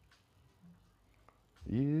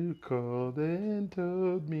 You called and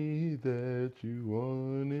told me that you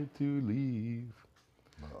wanted to leave.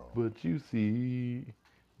 No. But you see,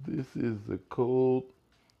 this is a cult,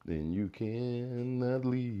 and you cannot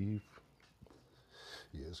leave.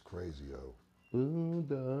 Yeah, it's crazy, yo. Oh,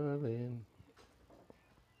 darling.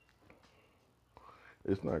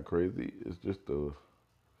 It's not crazy. It's just you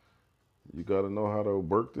got to know how to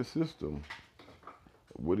work the system.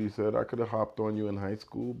 Woody said, I could have hopped on you in high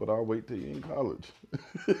school, but I'll wait till you're in college.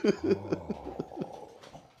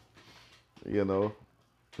 You know,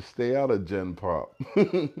 stay out of Gen Pop.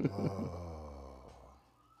 Man.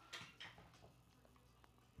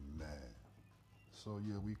 So,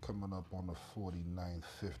 yeah, we coming up on the 49th,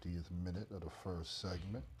 50th minute of the first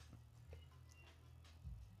segment.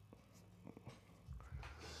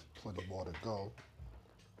 Plenty more to go.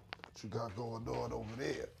 What you got going on over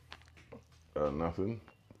there? Nothing.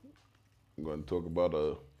 I'm going to talk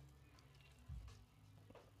about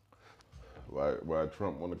why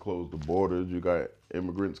Trump want to close the borders. You got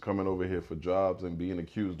immigrants coming over here for jobs and being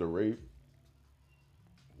accused of rape.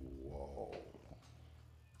 Whoa.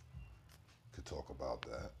 Could talk about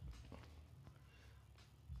that.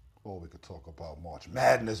 Or we could talk about March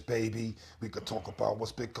Madness, baby. We could talk about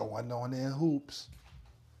what's been going on in hoops.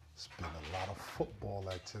 It's been a lot of football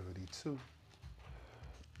activity, too.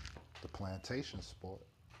 The plantation sport.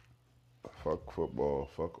 Fuck football.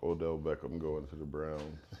 Fuck Odell Beckham going to the Browns.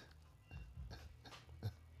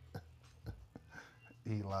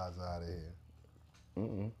 Eli's out of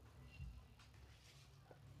here.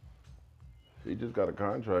 He just got a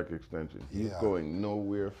contract extension. He's going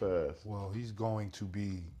nowhere fast. Well, he's going to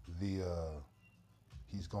be the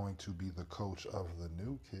coach of the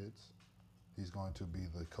new kids. He's going to be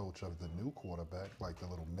the coach of the new quarterback, like the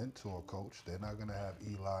little mentor coach. They're not going to have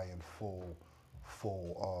Eli in full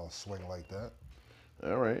swing like that.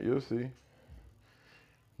 All right, you'll see.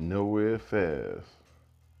 Nowhere fast.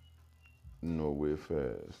 Nowhere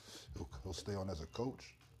fast. He'll stay on as a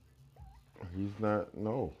coach. He's not.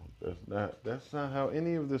 No, that's not how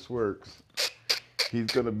any of this works. He's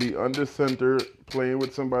gonna be under center, playing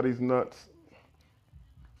with somebody's nuts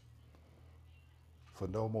for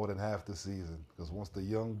no more than half the season. Because once the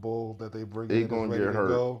young bull that they bring in is ready to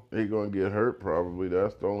go, he's gonna get hurt. Probably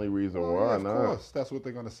that's the only reason why. Yeah, of course, that's what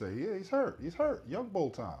they're gonna say. Yeah, he's hurt. He's hurt. Young bull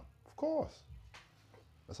time. Of course.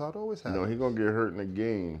 That's how it always happens. No, he's gonna get hurt in the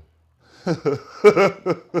game.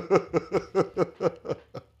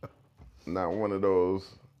 Not one of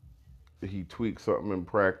those. He tweaked something in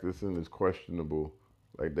practice and it's questionable.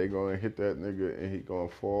 Like they gonna hit that nigga and he gonna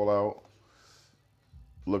fall out,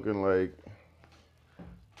 looking like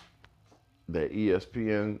that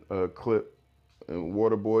ESPN clip in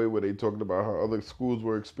Waterboy where they talked about how other schools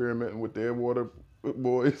were experimenting with their water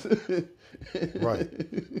boys. Right.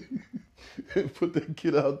 Put that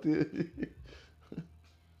kid out there.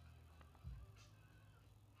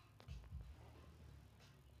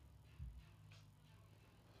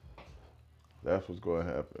 That's what's going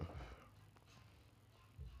to happen.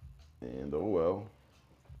 And oh well,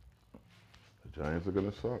 the Giants are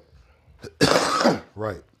going to suck.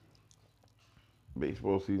 Right.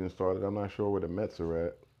 Baseball season started. I'm not sure where the Mets are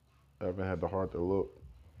at. I haven't had the heart to look.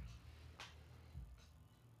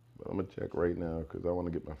 But I'm going to check right now because I want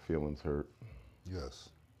to get my feelings hurt. Yes.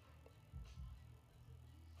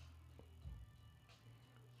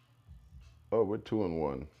 Oh, we're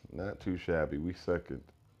 2-1. Not too shabby. We second.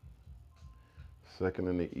 Second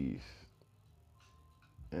in the East.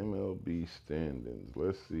 MLB standings.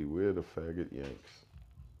 Let's see. We're the faggot Yanks.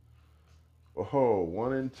 Oh,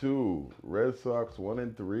 1-2. Red Sox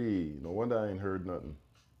 1-3. No wonder I ain't heard nothing.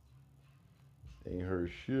 Ain't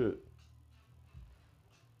heard shit.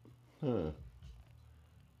 Huh.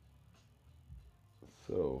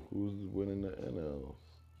 So, who's winning the NLs?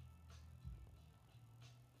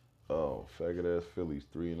 Oh, faggot ass Phillies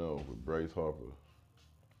 3-0 with Bryce Harper.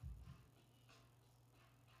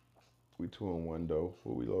 We 2-1 though.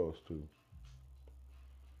 What we lost to?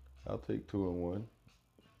 I'll take 2-1.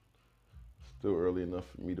 Still early enough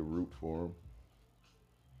for me to root for them.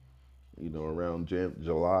 You know, around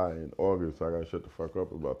July and August, I gotta shut the fuck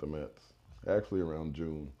up about the Mets. Actually, around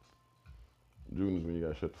June. June is when you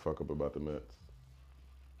gotta shut the fuck up about the Mets.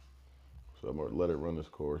 So I'm gonna let it run its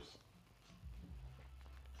course.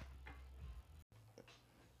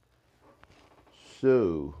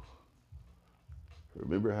 So,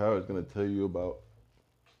 remember how I was gonna tell you about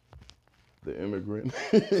the immigrant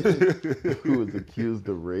who was accused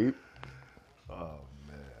of rape? Oh,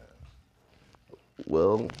 man.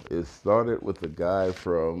 Well, it started with a guy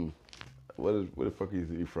from, where the fuck is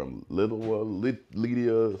he from?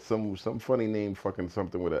 Lydia, some funny name, fucking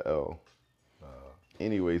something with an L.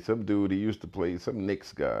 Anyway, some dude, he used to play, some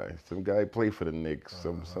Knicks guy. Some guy played for the Knicks.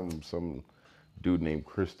 Some dude named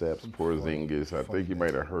Kristaps Porzingis. I think you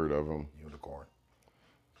might have heard of him. Unicorn.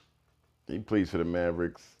 He plays for the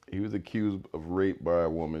Mavericks. He was accused of rape by a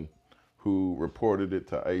woman who reported it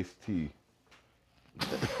to Ice-T.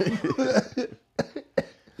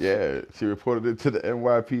 Yeah, she reported it to the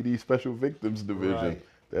NYPD Special Victims Division.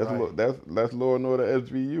 Right. That's Law and Order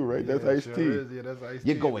SVU, right? Yeah, that's Ice-T. Sure is. Yeah, that's Ice-T.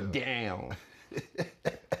 You're going down.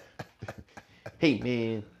 Hey,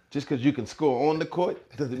 man, just because you can score on the court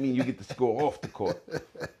doesn't mean you get to score off the court.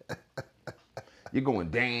 You're going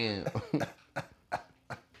down.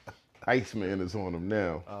 Iceman is on him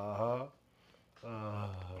now.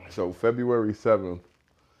 So February 7th,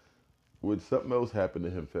 would something else happen to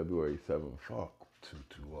him February 7th? Fuck.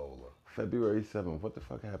 Tutuola. February 7th. What the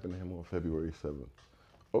fuck happened to him on February 7th?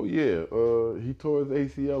 Oh, yeah. He tore his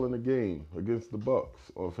ACL in the game against the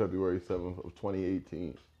Bucks on February 7th of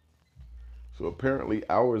 2018. So apparently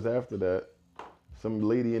hours after that, some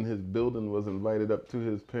lady in his building was invited up to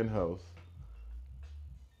his penthouse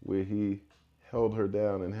where he held her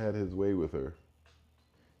down and had his way with her.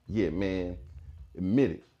 Yeah, man.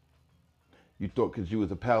 Admit it. You thought because you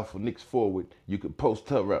was a powerful Knicks forward, you could post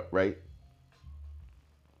her up, right?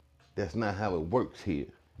 That's not how it works here.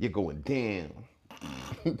 You're going down.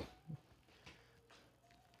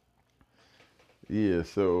 Yeah,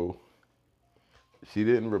 so she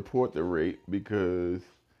didn't report the rape because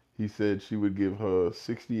he said she would give her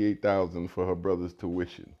 $68,000 for her brother's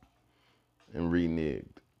tuition and reneged.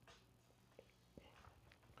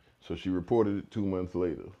 So she reported it 2 months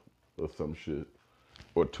later or some shit.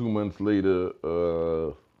 Or 2 months later,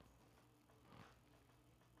 oh,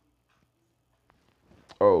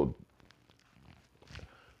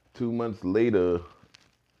 2 months later,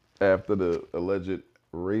 after the alleged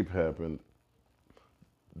rape happened,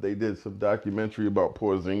 they did some documentary about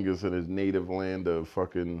Porzingis in his native land of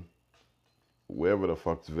fucking wherever the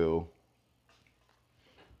fucksville.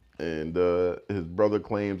 And his brother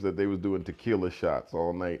claims that they was doing tequila shots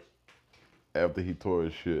all night after he tore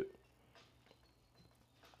his shit.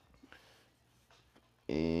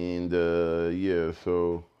 And yeah,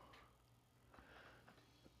 so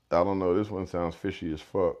I don't know. This one sounds fishy as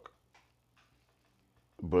fuck.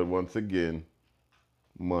 But once again,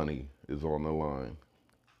 money is on the line.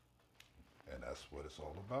 And that's what it's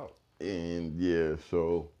all about. And yeah,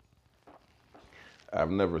 so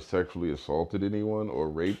I've never sexually assaulted anyone or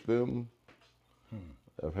raped them.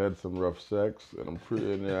 I've had some rough sex, and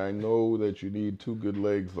I know that you need two good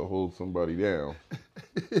legs to hold somebody down.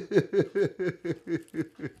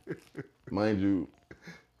 Mind you,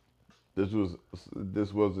 this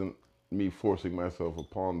wasn't me forcing myself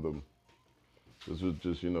upon them. This was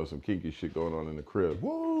just, some kinky shit going on in the crib.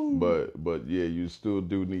 Woo! But yeah, you still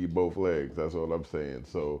do need both legs. That's all I'm saying.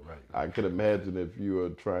 So right. I could imagine if you are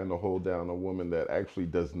trying to hold down a woman that actually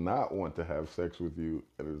does not want to have sex with you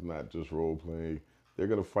and is not just role playing, they're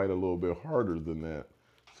going to fight a little bit harder than that.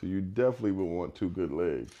 So you definitely would want two good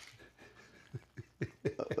legs.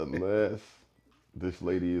 Unless this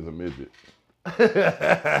lady is a midget.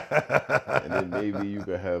 And then maybe you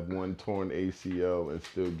could have one torn ACL and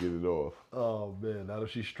still get it off. Oh man, now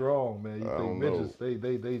if she's strong, man, you think midgets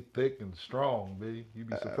they thick and strong, baby. You'd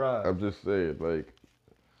be surprised. I'm just saying, like,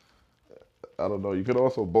 I don't know. You could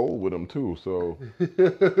also bowl with them too. So I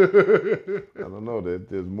don't know.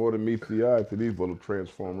 There's more than meets the eye to these little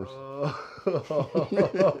transformers.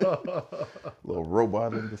 Little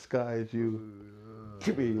robot in disguise, you.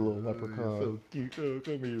 Come here, you little leprechaun. So cute. Oh,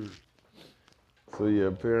 come here. So yeah,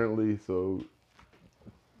 apparently,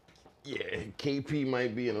 KP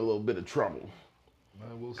might be in a little bit of trouble.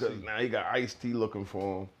 Man, we'll see. Because now he got Ice-T looking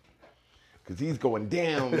for him. Because he's going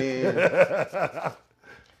down, man.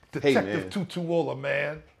 Detective Tutuola,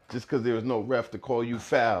 man. Just because there was no ref to call you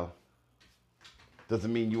foul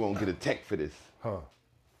doesn't mean you won't get a tech for this. Huh.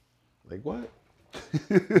 Like, what?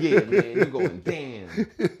 Yeah, man, you're going down.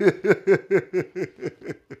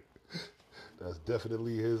 That's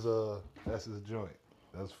definitely his, that's his joint.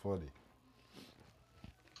 That's funny.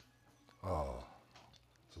 Oh,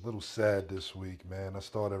 it's a little sad this week, man. I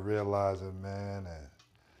started realizing, man, that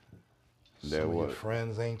some of your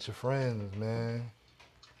friends ain't your friends, man.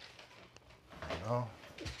 You know?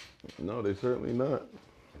 No, they certainly not.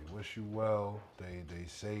 They wish you well. They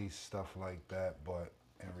say stuff like that, but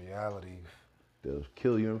in reality, they'll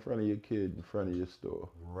kill you in front of your kid, in front of your store.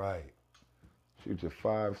 Right. Shoot you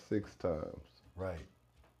 5, 6 times. Right.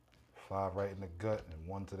 5 right in the gut and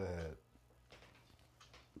 1 to the head.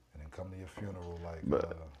 And then come to your funeral like...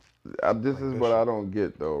 But this is what I don't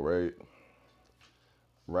get, though, right?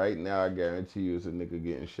 Right now, I guarantee you it's a nigga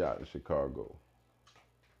getting shot in Chicago.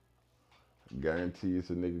 Guarantee you it's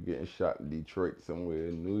a nigga getting shot in Detroit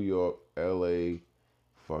somewhere, New York, LA,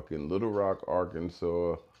 fucking Little Rock,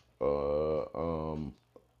 Arkansas,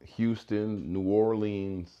 Houston, New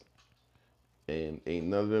Orleans, and ain't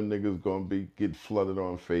none of them niggas gonna get flooded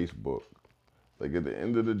on Facebook. Like, at the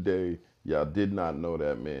end of the day, y'all did not know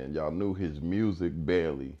that man. Y'all knew his music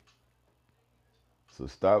barely. So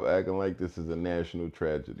stop acting like this is a national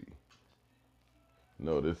tragedy.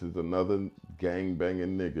 No, this is another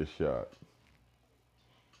gang-banging nigga shot.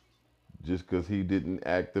 Just because he didn't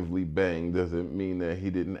actively bang doesn't mean that he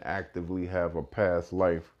didn't actively have a past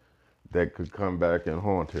life that could come back and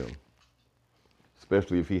haunt him.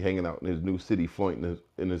 Especially if he hanging out in his new city, flaunting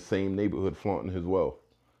in his same neighborhood, flaunting his wealth.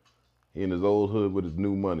 He in his old hood with his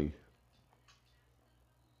new money.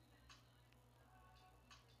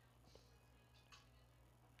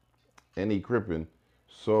 And he crippin'.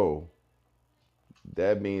 So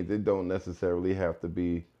that means it don't necessarily have to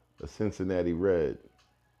be a Cincinnati Red.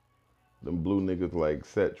 Them blue niggas like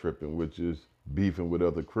set tripping, which is beefing with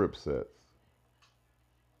other Crip sets.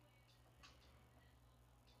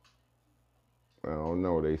 I don't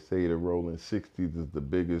know. They say the Rolling 60s is the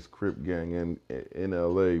biggest Crip gang in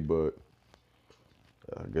LA, but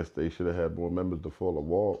I guess they should have had more members to form a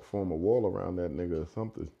wall around that nigga or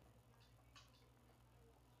something.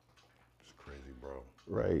 It's crazy, bro.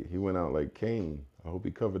 Right. He went out like Kane. I hope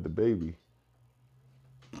he covered the baby.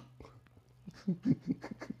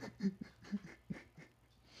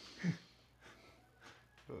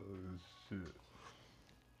 Oh, shit.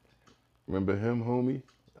 Remember him, homie?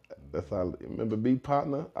 That's our, remember B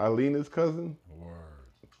Partner, Alina's cousin? Word.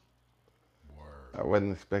 I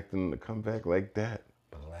wasn't expecting him to come back like that.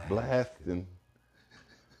 Blasting.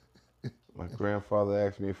 My grandfather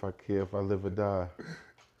asked me if I care if I live or die.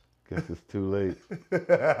 Guess it's too late. Hey,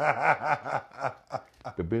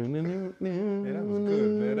 that was good,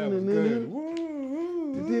 man. That was good.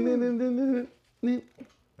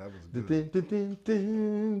 That was good.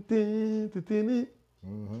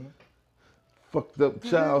 Mm-hmm. Fucked up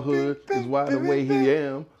childhood is why the way he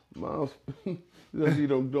am. Mom, you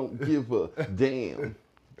don't give a damn.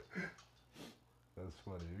 That's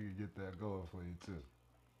funny. We can get that going for you too.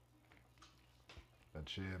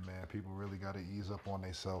 But yeah, man, people really got to ease up on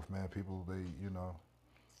themselves, man. People,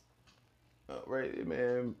 Right,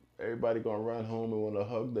 man. Everybody gonna run home and want to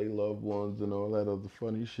hug their loved ones and all that other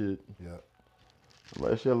funny shit. Yeah.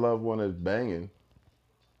 Unless your loved one is banging,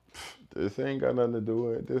 this ain't got nothing to do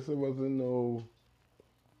with it. This wasn't no.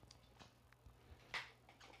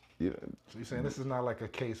 Yeah. So you're saying this is not like a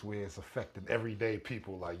case where it's affecting everyday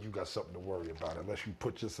people, like you got something to worry about unless you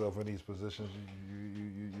put yourself in these positions.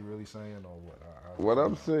 You really saying, or what? What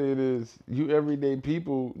I'm saying is, you everyday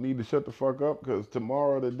people need to shut the fuck up, because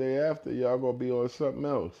tomorrow, the day after, y'all gonna be on something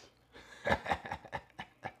else.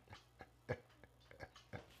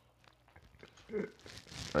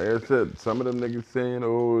 Like I said, some of them niggas saying,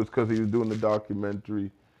 oh, it's because he was doing the documentary.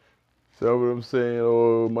 Some of them saying,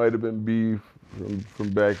 oh, it might have been beef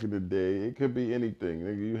from back in the day. It could be anything.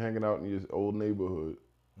 Nigga, you hanging out in your old neighborhood.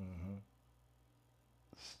 Mm-hmm.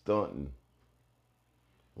 Stunting.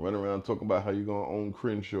 Running around talking about how you going to own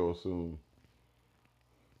Crenshaw soon.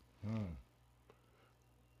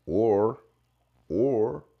 Or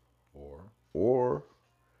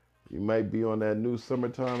you might be on that new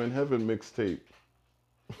Summertime in Heaven mixtape.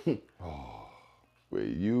 Where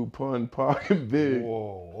you, Pun, Pac, and Big.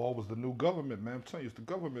 Whoa, all was the new government, man. I'm telling you, it's the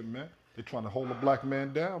government, man. They're trying to hold a black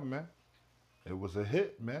man down, man. It was a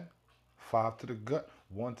hit, man. 5 to the gut,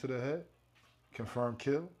 1 to the head. Confirmed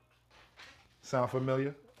kill. Sound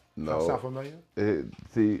familiar? No. Sound familiar?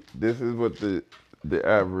 See, this is what the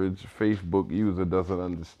average Facebook user doesn't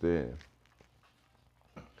understand.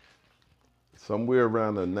 Somewhere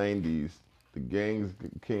around the 90s, the gangs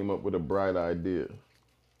came up with a bright idea.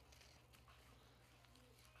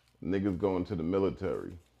 Niggas going to the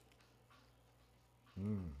military.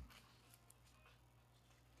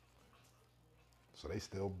 So they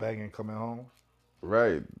still banging coming home?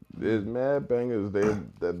 Right. There's mad bangers there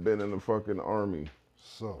that been in the fucking army.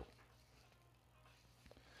 So,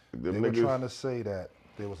 Them they were niggas, trying to say that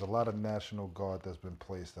there was a lot of National Guard that's been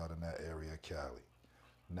placed out in that area of Cali.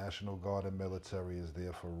 National Guard and military is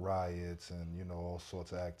there for riots and, all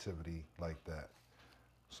sorts of activity like that.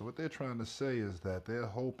 So what they're trying to say is that they're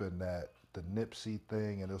hoping that the Nipsey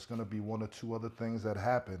thing, and there's going to be 1 or 2 other things that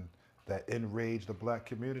happen that enrage the black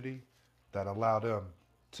community that allow them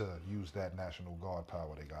to use that National Guard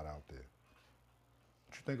power they got out there.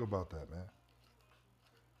 What you think about that, man?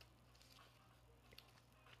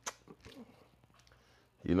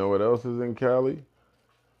 You know what else is in Cali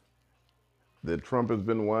that Trump has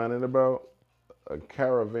been whining about? A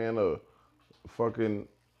caravan of fucking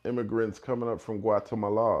immigrants coming up from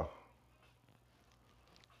Guatemala.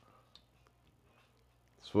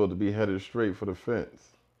 It's supposed to be headed straight for the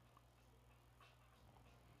fence.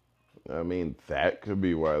 I mean, that could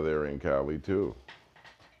be why they're in Cali too.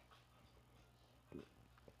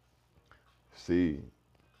 See,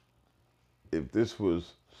 if this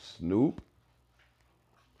was Snoop,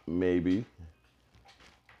 maybe.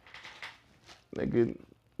 Niggas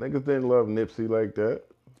didn't love Nipsey like that.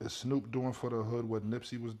 Is Snoop doing for the hood what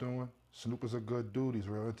Nipsey was doing? Snoop is a good dude. He's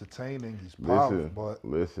real entertaining. He's powerful,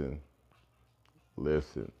 Listen.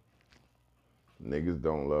 Niggas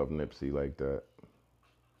don't love Nipsey like that.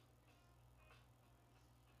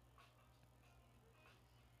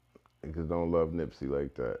 Niggas don't love Nipsey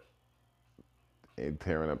like that. Ain't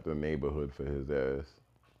tearing up the neighborhood for his ass.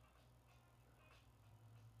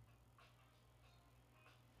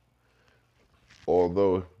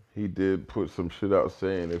 Although he did put some shit out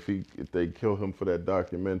saying if they kill him for that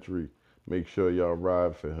documentary, make sure y'all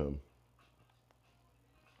ride for him.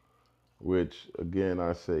 Which, again,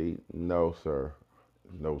 I say, no, sir.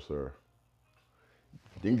 No, sir.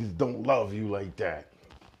 Niggas don't love you like that.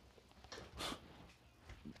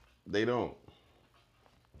 They don't.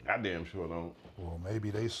 I damn sure don't. Well, maybe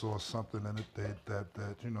they saw something in it that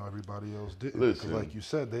everybody else didn't. Listen. Like you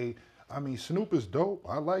said, Snoop is dope.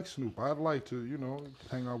 I like Snoop. I'd like to,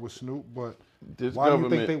 hang out with Snoop. But why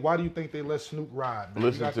do you think they let Snoop ride, man?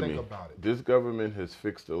 Listen you gotta to think me. about it. This government has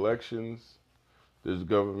fixed elections. This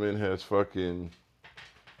government has fucking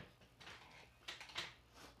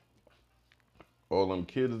All them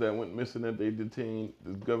kids that went missing that they detained,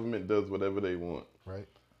 the government does whatever they want. Right.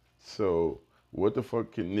 So what the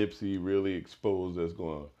fuck can Nipsey really expose that's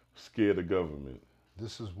going to scare the government?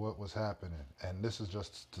 This is what was happening. And this is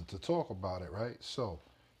just to talk about it, right? So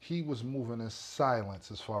he was moving in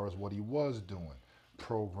silence as far as what he was doing.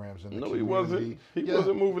 Programs in the community. No, he wasn't. He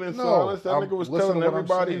wasn't moving in silence. That nigga was telling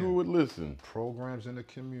everybody who would listen. Programs in the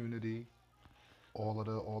community, all of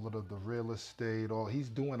the real estate, he's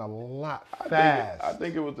doing a lot fast. I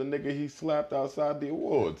think it was the nigga he slapped outside the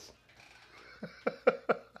awards.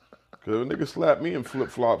 Because if a nigga slap me in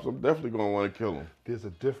flip-flops, I'm definitely going to want to kill him. There's a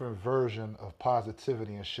different version of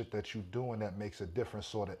positivity and shit that you doing that makes a different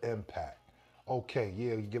sort of impact. Okay,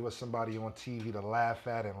 yeah, you give us somebody on TV to laugh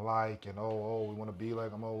at and like, and we want to be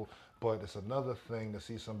like them, but it's another thing to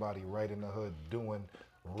see somebody right in the hood doing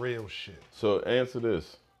real shit. So answer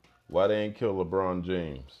this. Why they ain't kill LeBron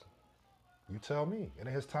James? You tell me. It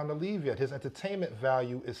ain't his time to leave yet. His entertainment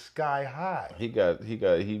value is sky high. He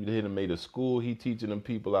done made a school. He teaching them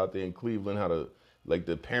people out there in Cleveland how to, like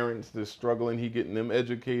the parents that's struggling, he getting them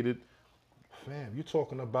educated. Fam, you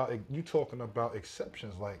talking about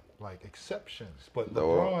exceptions, like exceptions. But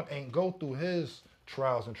LeBron ain't go through his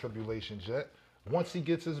trials and tribulations yet. Once he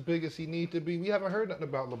gets as big as he need to be, we haven't heard nothing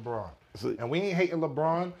about LeBron. And we ain't hating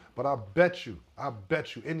LeBron, but I bet you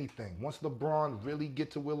anything. Once LeBron really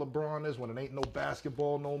get to where LeBron is, when it ain't no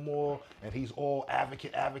basketball no more, and he's all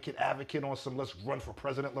advocate on some let's run for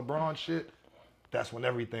president LeBron shit, that's when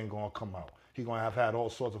everything gonna come out. He's gonna have had all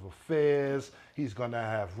sorts of affairs. He's gonna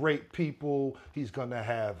have raped people. He's gonna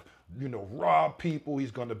have, robbed people.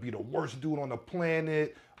 He's gonna be the worst dude on the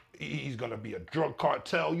planet. He's gonna be a drug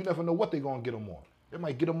cartel. You never know what they're gonna get him on. They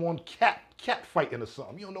might get him on cat fighting or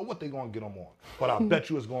something. You don't know what they're gonna get him on. But I bet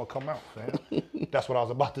you it's gonna come out, fam. That's what I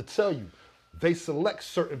was about to tell you. They select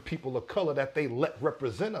certain people of color that they let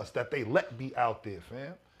represent us, that they let be out there,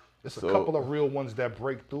 fam. There's a couple of real ones that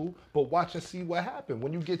break through, but watch and see what happens.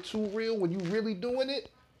 When you get too real, when you really doing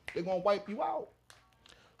it, they're gonna wipe you out.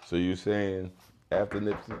 So you saying after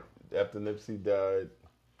Nipsey died,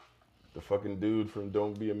 the fucking dude from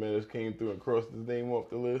Don't Be a Menace came through and crossed his name off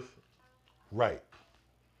the list? Right.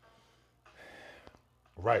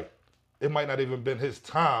 It might not even been his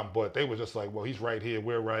time, but they were just like, well, he's right here,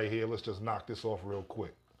 we're right here, let's just knock this off real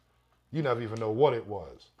quick. You never even know what it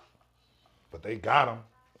was. But they got him.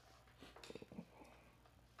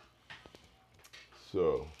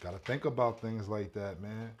 So. Gotta think about things like that,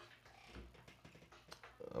 man.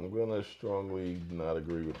 I'm gonna strongly not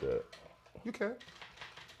agree with that. You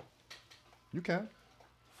can.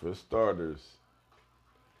 For starters,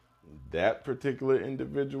 that particular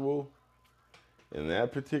individual in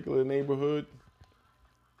that particular neighborhood,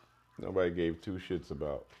 nobody gave two shits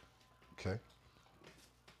about. Okay.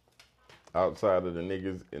 Outside of the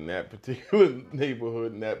niggas in that particular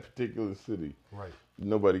neighborhood, in that particular city. Right.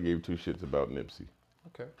 Nobody gave two shits about Nipsey.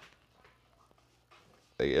 Okay.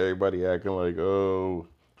 Like everybody acting like, the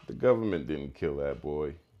government didn't kill that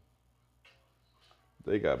boy.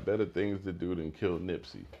 They got better things to do than kill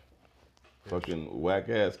Nipsey. Fucking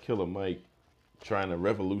whack-ass Killer Mike trying to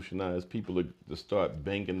revolutionize people to start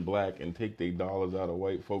banking black and take their dollars out of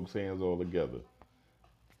white folks' hands altogether.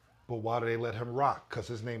 But why do they let him rock? Because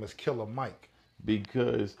his name is Killer Mike.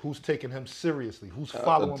 Because... Who's taking him seriously? Who's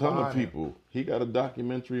following behind him? A ton of people. Him? He got a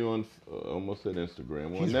documentary on, almost said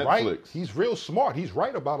Instagram, on Netflix. Right. He's real smart. He's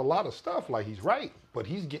right about a lot of stuff. Like, he's right. But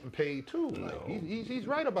he's getting paid, too. Like, he's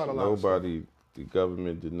right about a lot of stuff. The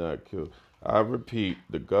government did not kill. I repeat,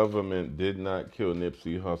 the government did not kill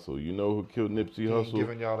Nipsey Hussle. You know who killed Nipsey Hussle? Ain't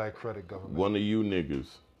giving y'all that credit, government. One of you niggas.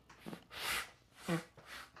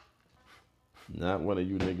 Not one of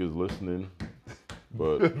you niggas listening,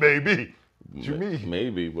 but maybe. What you mean?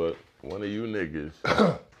 Maybe, but one of you niggas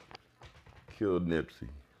killed Nipsey.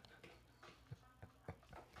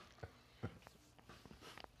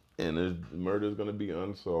 And his murder's gonna be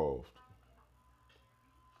unsolved.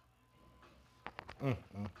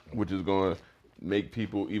 Which is going to make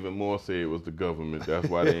people even more say it was the government. That's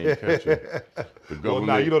why they ain't catch him. The government,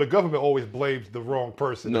 well, now, the government always blames the wrong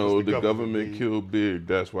person. No, the government killed Big.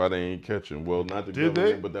 That's why they ain't catch him. Well, not the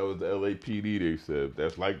government, but that was the LAPD, they said.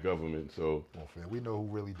 That's like government, so. Well, fam, we know who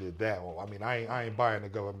really did that. Well, I mean, I ain't buying the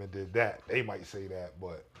government did that. They might say that,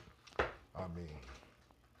 but, I mean,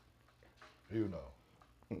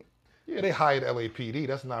 Yeah, they hired LAPD.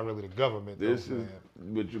 That's not really the government. This is,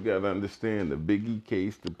 but you got to understand, the Biggie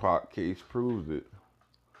case, the Pac case proves it.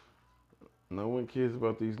 No one cares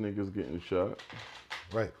about these niggas getting shot.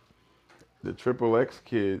 Right. The Triple X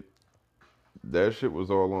kid, that shit was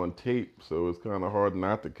all on tape, so it's kind of hard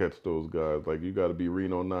not to catch those guys. Like, you got to be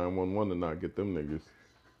Reno 911 to not get them niggas.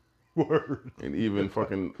 Word. And even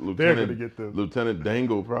fucking Lieutenant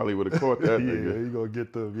Dangle probably would have caught that nigga. Yeah, he gonna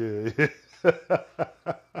get them. Yeah.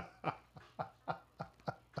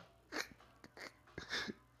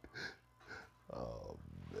 Oh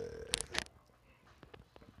man.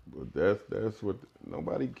 But that's what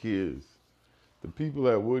nobody cares. The people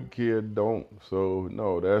that would care don't. So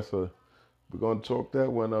no, we're gonna chalk that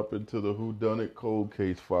one up into the whodunit cold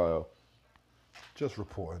case file. Just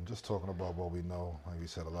reporting, just talking about what we know. Like we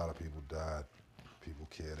said, a lot of people died. People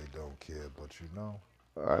care, they don't care, but you know.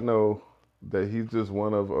 I know that he's just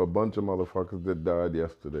one of a bunch of motherfuckers that died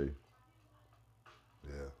yesterday.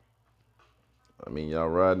 Yeah. I mean, y'all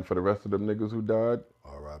riding for the rest of them niggas who died?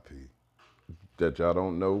 R.I.P. That y'all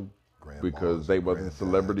don't know because they wasn't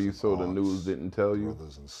celebrities, so the news didn't tell you?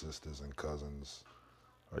 Brothers and sisters and cousins.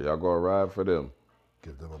 Are y'all gonna ride for them?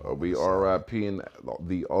 Give them a Are we R.I.P. and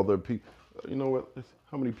the other people? You know what?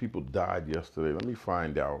 How many people died yesterday? Let me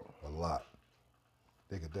find out. A lot.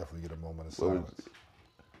 They could definitely get a moment of silence.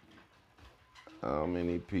 How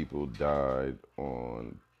many people died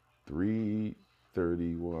on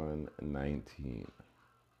 3/31/19?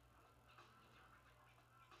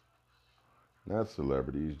 Not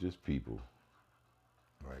celebrities, just people.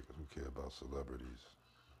 Right, because who care about celebrities?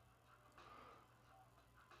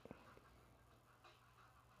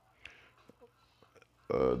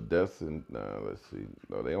 Deaths and let's see.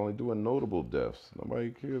 No, they only doing notable deaths.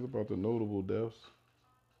 Nobody cares about the notable deaths.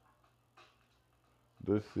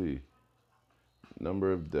 Let's see.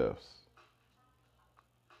 Number of deaths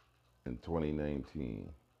in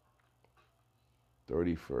 2019.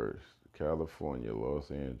 31st, California,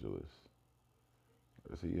 Los Angeles.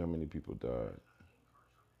 Let's see how many people died.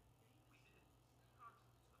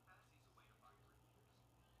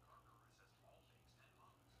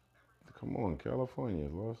 Come on, California,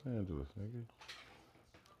 Los Angeles, nigga.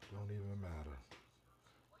 Don't even matter.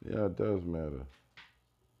 Yeah, it does matter.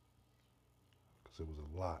 Because it was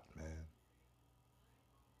a lot, man.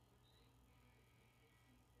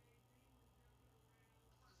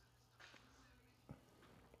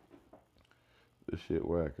 This shit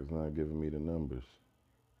whack. It's not giving me the numbers.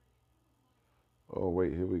 Oh,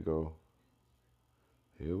 wait, here we go.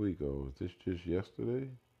 Here we go. Is this just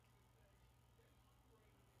yesterday?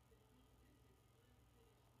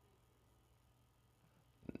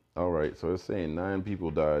 All right, so it's saying 9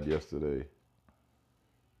 people died yesterday.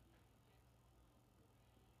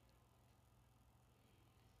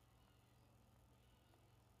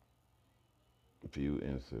 View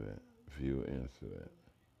incident.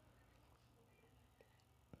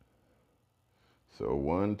 So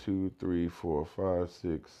 1, 2, 3, 4, 5,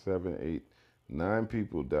 6, 7, 8, 9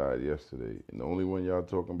 people died yesterday, and the only one y'all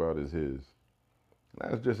talking about is his.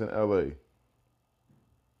 That's just in L.A.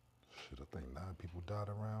 Shit, I think 9 people died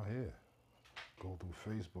around here. Go through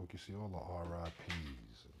Facebook, you see all the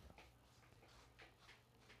RIPs and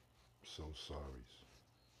so sorries.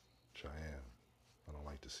 Which I am. I don't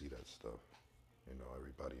like to see that stuff. You know,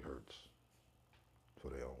 everybody hurts for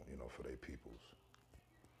their own, you know, for their peoples.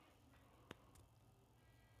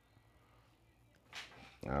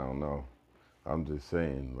 I don't know. I'm just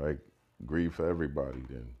saying, like, grieve for everybody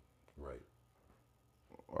then. Right.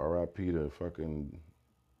 R.I.P. to fucking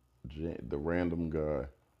the random guy.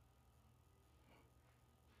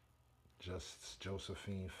 Just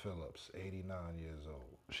Josephine Phillips, 89 years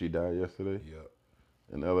old. She died yesterday? Yep.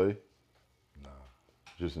 In L.A.? Nah.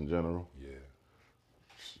 Just in general? Yeah.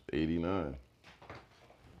 89.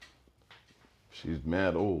 She's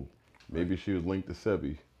mad old. Maybe she was linked to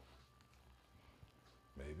Sebi.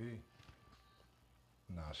 Maybe.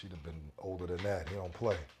 Nah, she'd have been older than that. He don't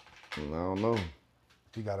play. I don't know.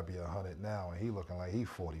 He got to be 100 now, and he looking like he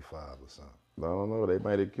 45 or something. I don't know. They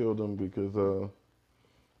might have killed him because,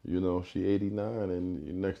 you know, she 89,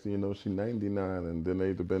 and next thing you know, she 99, and then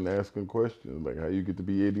they'd have been asking questions like, how you get to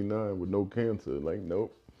be 89 with no cancer? Like,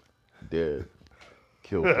 nope, dead.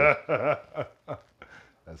 Killed her.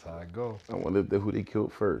 That's how it goes. I wonder who they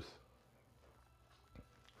killed first.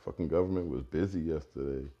 Fucking government was busy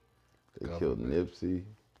yesterday. They killed Nipsey.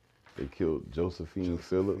 They killed Josephine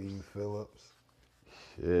Phillips.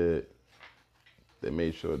 Shit. They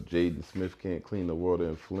made sure Jaden Smith can't clean the water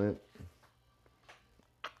in Flint.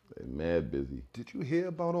 They mad busy. Did you hear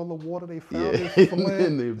about all the water they found in Flint?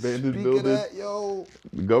 In the abandoned Speak building. Of that, yo.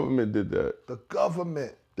 The government did that. The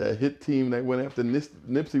government. That hit team that went after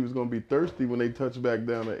Nipsey was going to be thirsty when they touched back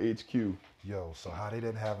down at HQ. Yo, so how they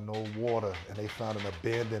didn't have no water and they found an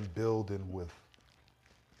abandoned building with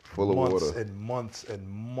full of water and months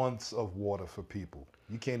of water for people.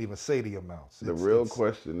 You can't even say the amounts. The real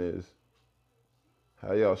question is,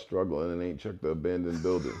 how y'all struggling and ain't checked the abandoned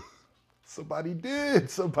building? Somebody did.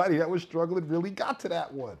 Somebody that was struggling really got to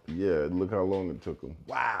that one. Yeah, look how long it took them.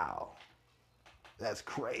 Wow. That's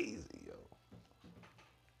crazy, yo.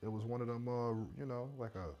 It was one of them,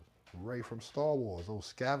 like a Ray from Star Wars, old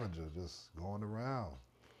scavenger just going around,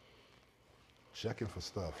 checking for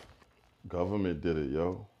stuff. Government did it,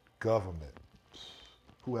 yo. Government.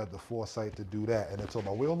 Who had the foresight to do that? And they're talking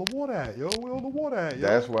about, where on the water at, yo? Where on the water at,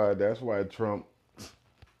 yo? That's why Trump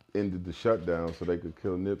ended the shutdown so they could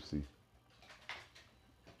kill Nipsey.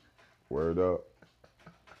 Word up.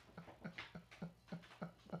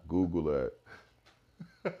 Google that.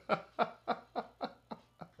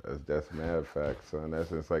 That's mad facts, son.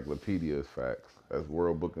 That's encyclopedia's facts. That's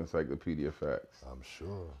World Book Encyclopedia facts. I'm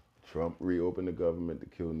sure. Trump reopened the government to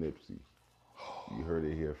kill Nipsey. You heard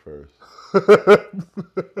it here first.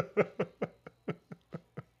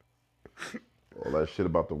 All that shit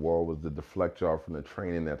about the wall was to deflect y'all from the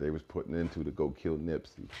training that they was putting into to go kill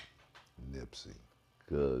Nipsey.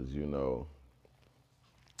 Because,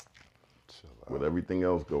 with everything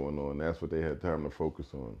else going on, that's what they had time to focus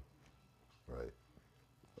on. Right.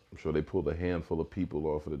 I'm sure they pulled a handful of people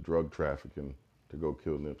off of the drug trafficking to go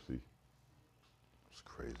kill Nipsey. It's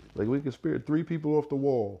crazy. Like, we could spare 3 people off the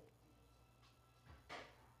wall.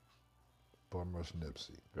 Bum rush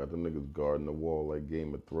Nipsey. Got the niggas guarding the wall like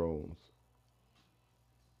Game of Thrones.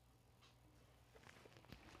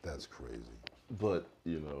 That's crazy. But,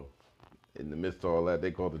 in the midst of all that,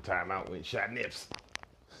 they called the timeout and shot Nips.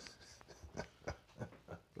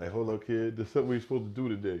 Like, hold up, kid. There's something we're supposed to do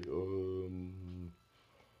today.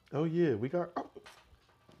 Oh, yeah, we got... Oh.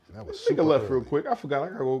 That was super left early. real quick. I forgot. I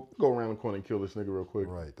got to go around the corner and kill this nigga real quick.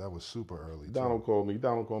 Right. That was super early. Donald called me.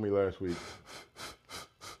 Donald called me last week.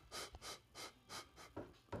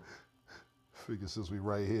 Figure since we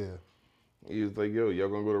right here. He was like, yo, y'all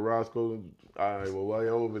gonna go to Roscoe? All right, well, while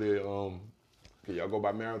y'all over there, can y'all go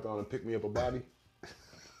by Marathon and pick me up a body?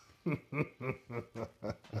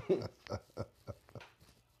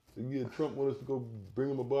 Yeah, Trump wants us to go bring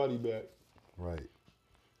him a body back. Right.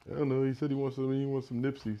 I don't know. He said he wants some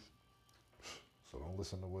Nipseys. So don't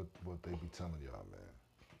listen to what they be telling y'all, man.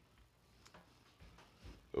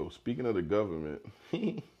 Oh, speaking of the government,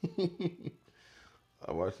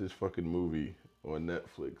 I watched this fucking movie on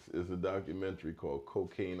Netflix. It's a documentary called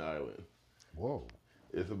Cocaine Island. Whoa.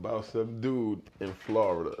 It's about some dude in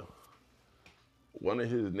Florida. One of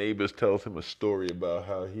his neighbors tells him a story about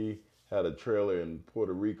how he had a trailer in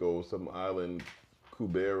Puerto Rico, some island,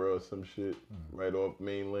 Cubera or some shit, right off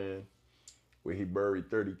mainland, where he buried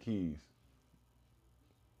 30 keys.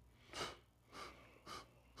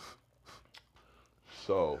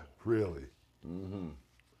 So. Really? Mm-hmm.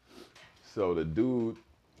 So the dude,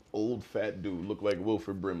 old fat dude, looked like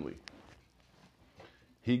Wilford Brimley.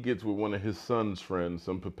 He gets with one of his son's friends,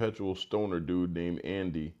 some perpetual stoner dude named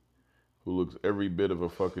Andy, who looks every bit of a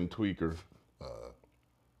fucking tweaker.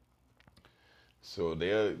 So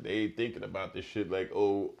they thinking about this shit like,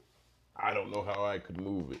 oh, I don't know how I could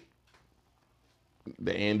move it.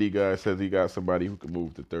 The Andy guy says he got somebody who can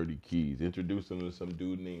move the 30 keys. Introduce him to some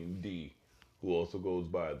dude named D, who also goes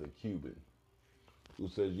by the Cuban, who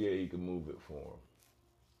says, yeah, he can move it for him.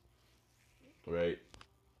 Right?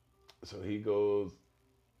 So he goes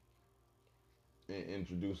and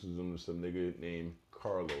introduces him to some nigga named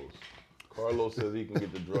Carlos. Carlos says he can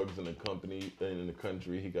get the drugs in the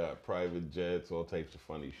country. He got private jets, all types of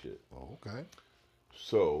funny shit. Oh, okay.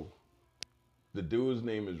 So the dude's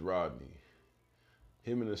name is Rodney.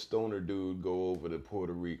 Him and the stoner dude go over to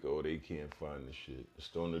Puerto Rico. They can't find the shit. The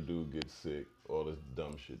stoner dude gets sick. All this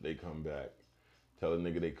dumb shit. They come back. Tell the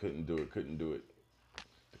nigga they couldn't do it.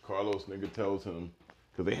 The Carlos nigga tells him,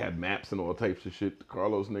 because they had maps and all types of shit. The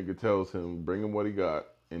Carlos nigga tells him, bring him what he got,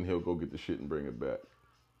 and he'll go get the shit and bring it back.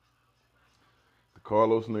 The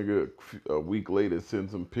Carlos nigga, a week later,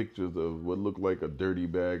 sends him pictures of what looked like a dirty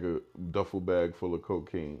bag, a duffel bag full of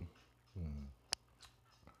cocaine.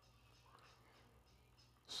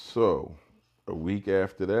 So, a week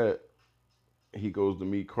after that, he goes to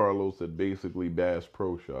meet Carlos at basically Bass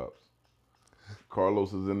Pro Shops.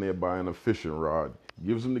 Carlos is in there buying a fishing rod,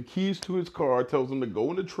 gives him the keys to his car, tells him to go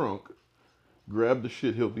in the trunk, grab the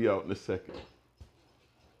shit, he'll be out in a second.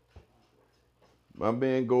 My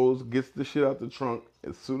man goes, gets the shit out the trunk.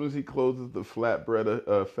 As soon as he closes the flatbed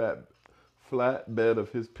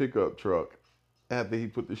of his pickup truck, after he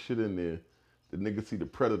put the shit in there, the nigga see the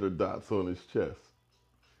Predator dots on his chest.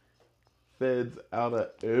 Feds out of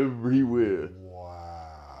everywhere.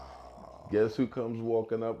 Wow. Guess who comes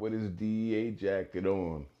walking up with his DEA jacket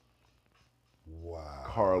on? Wow.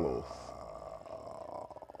 Carlos.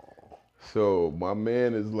 So my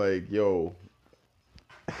man is like, yo,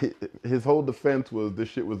 his whole defense was this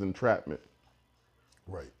shit was entrapment.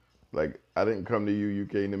 Right. Like, I didn't come to you, you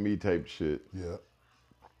came to me type shit. Yeah.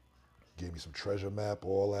 Gave me some treasure map,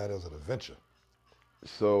 all that. It was an adventure.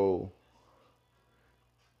 So,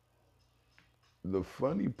 the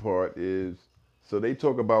funny part is, so they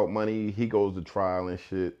talk about money, he goes to trial and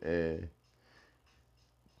shit, and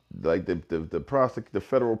like the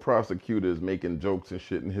federal prosecutor is making jokes and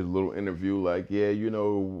shit in his little interview, like, yeah, you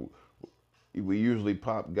know, we usually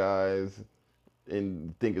pop guys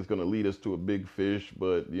and think it's gonna lead us to a big fish,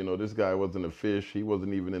 but you know, this guy wasn't a fish. He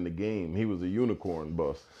wasn't even in the game. He was a unicorn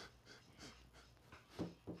bust.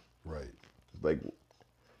 Right. Like,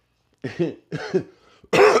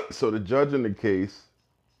 so the judge in the case,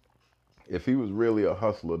 if he was really a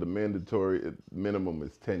hustler, the mandatory minimum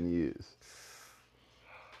is 10 years.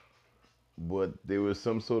 But there was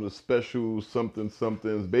some sort of special somethings.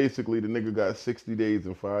 Basically, the nigga got 60 days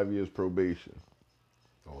and 5 years probation.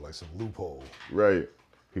 Oh, like some loophole. Right.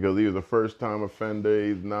 Because he was a first-time offender.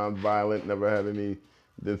 He's non-violent, never had any,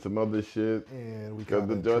 did some other shit. And we because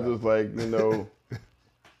the judge was like, you know,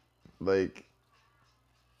 like,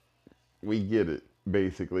 we get it,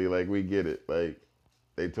 basically. Like, we get it. Like,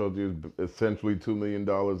 they told you essentially $2 million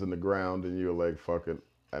in the ground, and you're like, fuck it,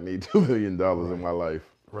 I need $2 million in my life.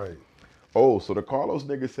 Right. Oh, so the Carlos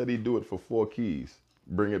nigga said he'd do it for 4 keys.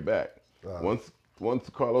 Bring it back. Once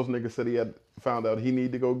Carlos nigga said he had found out he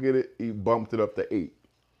needed to go get it, he bumped it up to 8.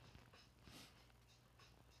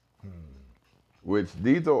 Which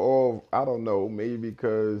these are all, I don't know, maybe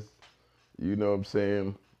because, you know what I'm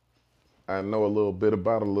saying, I know a little bit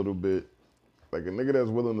about a little bit. Like, a nigga that's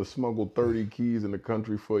willing to smuggle 30 keys in the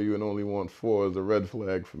country for you and only want 4 is a red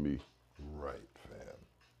flag for me. Right, fam.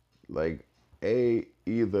 Like,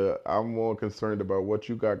 either I'm more concerned about what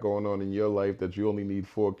you got going on in your life that you only need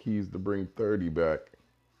 4 keys to bring 30 back.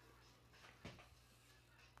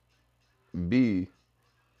 B,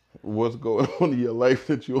 what's going on in your life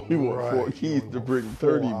that you only want 4 keys to bring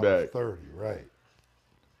 30 back? 30, right.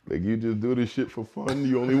 Like, you just do this shit for fun,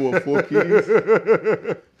 you only want 4 keys?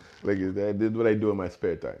 Like, this is what I do in my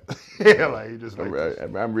spare time. Yeah, like you just like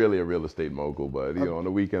I'm really a real estate mogul, but you know, on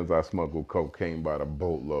the weekends I smuggle cocaine by the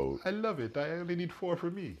boatload. I love it. I only need 4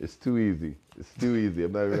 for me. It's too easy. It's too easy.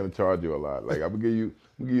 I'm not even gonna charge you a lot. Like, I'm gonna give you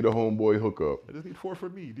the homeboy hookup. I just need 4 for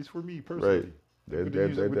me. This for me personally. Right.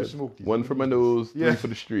 One for my nose, 3 for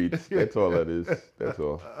the streets. That's all that is. That's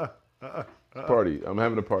all. Party. I'm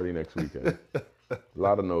having a party next weekend. A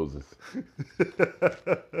lot of noses.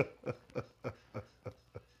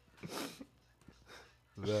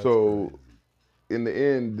 So, crazy. In the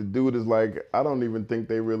end, the dude is like, I don't even think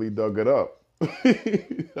they really dug it up.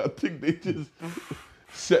 I think they just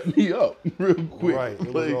set me up real quick. Right.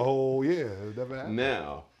 It was a whole, it never happened.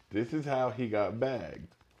 Now, this is how he got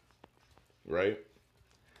bagged. Right?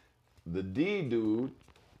 The D dude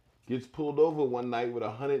gets pulled over one night with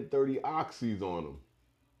 130 oxys on him.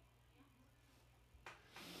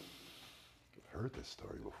 I've heard this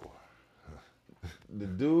story before. The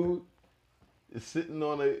dude is sitting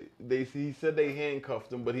on he said they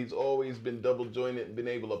handcuffed him, but he's always been double jointed and been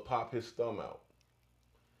able to pop his thumb out.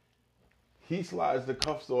 He slides the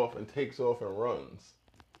cuffs off and takes off and runs.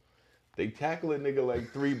 They tackle a nigga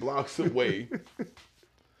like 3 blocks away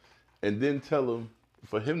and then tell him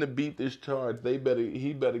for him to beat this charge,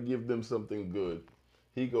 he better give them something good.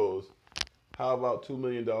 He goes, how about $2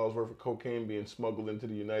 million worth of cocaine being smuggled into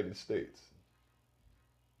the United States?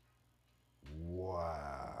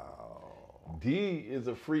 Wow. D is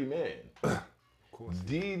a free man. Of course.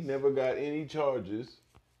 D never got any charges.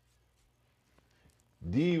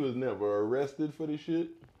 D was never arrested for the shit.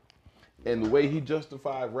 And the way he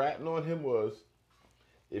justified ratting on him was,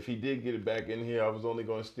 if he did get it back in here, I was only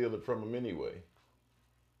going to steal it from him anyway.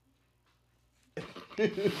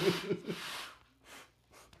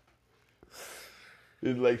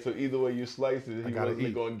 It's like, so either way you slice it, he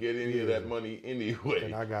wasn't going to get any of that money anyway.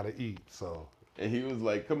 And I got to eat, so. And he was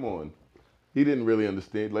like, come on. He didn't really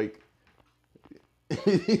understand. Like,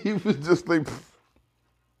 he was just like...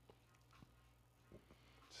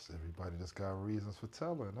 Just everybody just got reasons for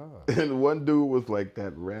telling, huh? And one dude was like,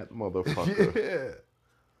 that rat motherfucker. Yeah.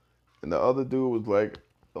 And the other dude was like,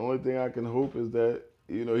 the only thing I can hope is that,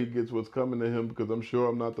 you know, he gets what's coming to him, because I'm sure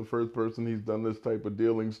I'm not the first person he's done this type of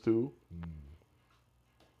dealings to.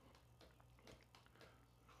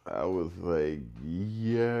 I was like,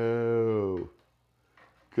 yo.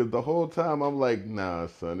 Because the whole time I'm like, nah,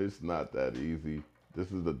 son, it's not that easy.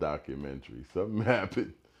 This is a documentary. Something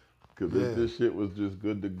happened. Because if this shit was just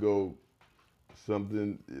good to go,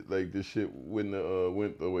 something, like, this shit went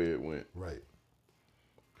the way it went. Right.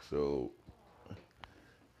 So,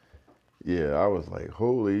 Yeah, I was like,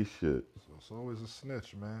 holy shit. So it's always a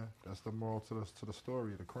snitch, man. That's the moral to the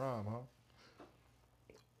story, the crime, huh?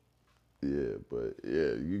 Yeah, but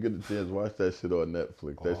yeah, you get a chance, watch that shit on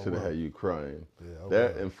Netflix. That should have had you crying. Yeah,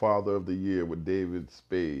 that and Father of the Year with David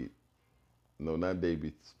Spade. No, not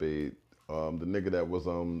David Spade. The nigga that was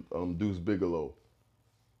Deuce Bigelow.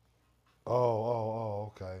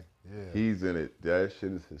 Oh, okay. Yeah. He's in it. That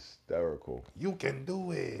shit is hysterical. You can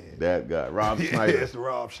do it. That guy, Rob Schneider. Yes,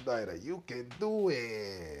 Rob Schneider. You can do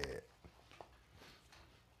it.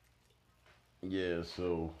 Yeah,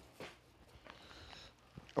 so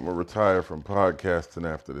I'm gonna retire from podcasting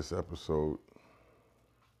after this episode.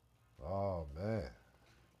 Oh man.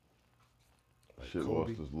 Shit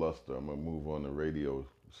lost its luster. I'm gonna move on to radio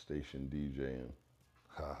station DJing.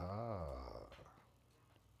 Haha.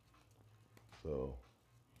 So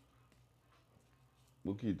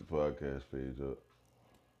we'll keep the podcast page up.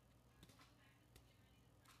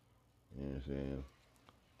 You know what I'm saying?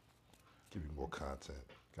 Give you more content.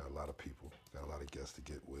 Got a lot of people. Got a lot of guests to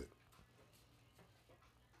get with.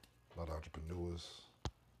 A lot of entrepreneurs,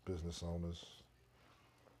 business owners.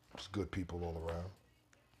 Just good people all around.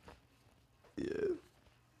 Yeah.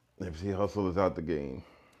 Nipsey Hussle is out the game.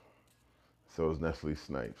 So is Nestle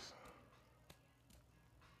Snipes.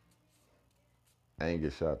 I ain't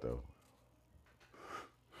get shot though.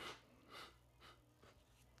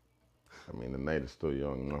 I mean, the night is still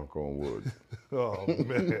young, knock on wood. Oh,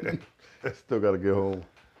 man. Still got to get home.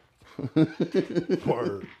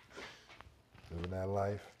 Word. Living that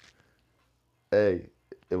life. Hey,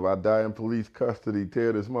 if I die in police custody,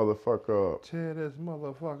 tear this motherfucker up. Tear this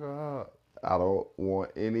motherfucker up. I don't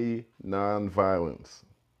want any non-violence.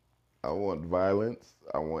 I want violence.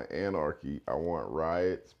 I want anarchy. I want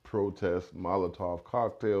riots, protests, Molotov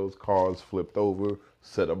cocktails, cars flipped over,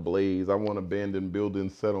 set ablaze. I want abandoned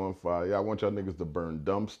buildings set on fire. I want y'all niggas to burn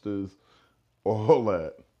dumpsters. All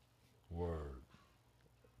that. Word.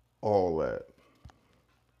 All that.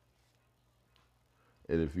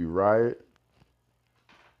 And if you riot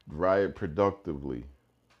productively.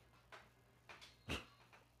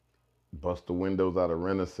 Bust the windows out of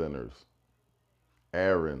Rent-A-Centers,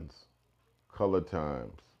 Aaron's, Color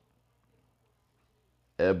Times,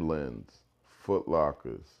 Eblen's, Foot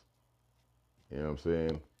Lockers. You know what I'm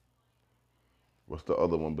saying? What's the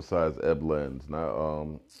other one besides Eblen's?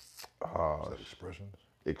 Not Expressions?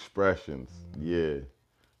 Expressions, yeah.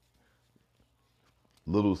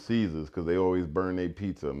 Little Caesars, because they always burn their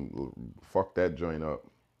pizza. Fuck that joint up.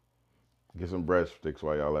 Get some breadsticks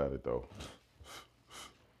while y'all at it, though.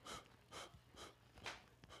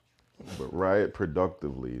 But riot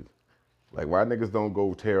productively. Like, why niggas don't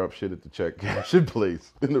go tear up shit at the check cashing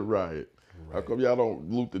place in the riot? Right. How come y'all don't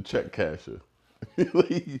loot the check casher? Y'all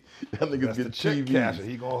niggas get TVs. Casher.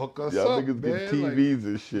 He gonna hook us y'all up, niggas man. get TVs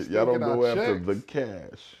and shit. Y'all don't go after the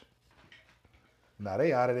cash. Nah,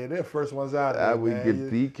 they out of there. They're the first ones out of there, we man.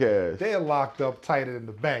 get the cash. They're locked up tighter than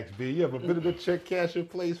the banks, B. You ever been to the check casher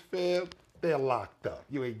place, fam? They're locked up.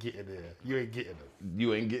 You ain't getting there. You ain't getting them.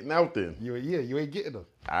 You ain't getting out then. You ain't getting them.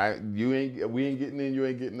 We ain't getting in, you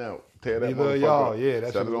ain't getting out. Tear that Neither motherfucker y'all, up. yeah,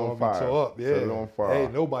 that's Set it on fire. Up. Yeah. Set it on fire.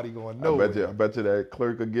 Ain't nobody going nowhere. I bet you that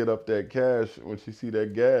clerk will get up that cash when she see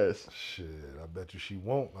that gas. Shit, I bet you she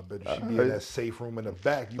won't. I bet you she be in that safe room in the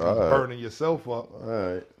back. You be right. burning yourself up. All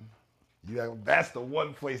right. That's the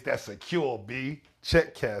one place that's secure, B.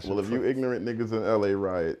 Check cash. Well, if you ignorant niggas in LA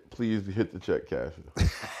riot, please hit the check casher.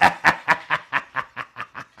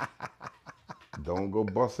 Don't go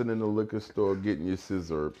busting in the liquor store getting your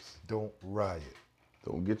scissors. Don't riot.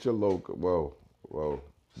 Don't get your local. Whoa.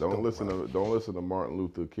 Don't listen to Martin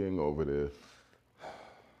Luther King over there.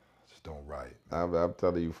 Just don't riot. I'm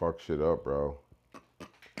telling you, fuck shit up, bro.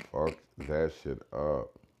 Fuck that shit up.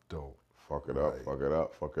 Don't. Fuck it up, fuck it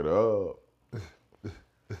up, fuck it up.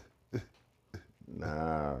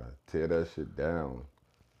 Nah, tear that shit down.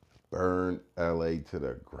 Burn LA to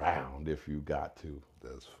the ground if you got to.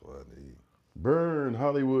 That's funny. Burn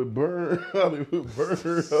Hollywood, burn Hollywood, burn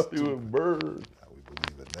Hollywood, burn. How we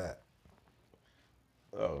believe in that?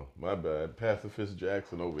 Oh, my bad. Pacifist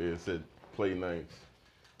Jackson over here said play nice.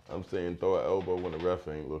 I'm saying throw an elbow when the ref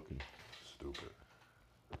ain't looking. Stupid.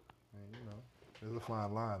 Man, you know, there's a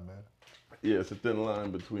fine line, man. Yeah, it's a thin line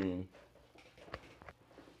between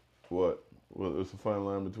what? Well, it's a fine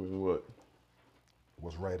line between what?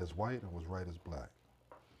 What's right is white and what's right is black.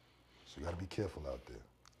 So you got to be careful out there.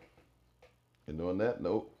 And on that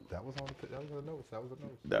note, that was the notes.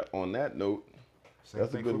 On that note, same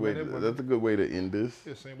that's a good way. That's a good way to end this.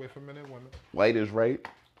 Yeah, same way for men and women. Light is right.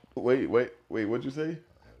 Wait. What'd you say?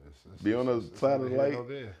 Be on the side of the light.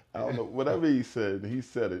 I don't know. Whatever he said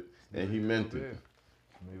it, and he meant it.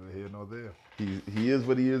 Neither here nor there. He is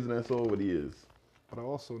what he is, and that's all what he is. But I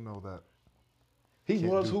also know that he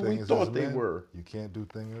was who we thought they were. You can't do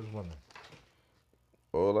things as women.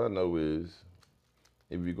 All I know is,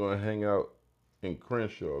 if you're gonna hang out in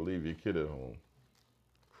Crenshaw, leave your kid at home.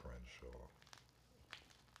 Crenshaw.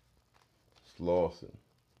 Slauson.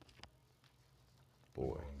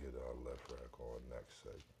 Boy, we can get our left rack on next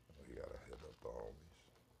segment. We gotta hit up the homies.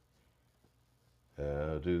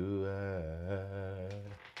 How do I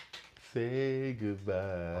say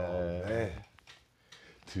goodbye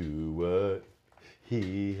to what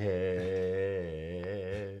he had?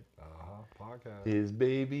 Podcast. His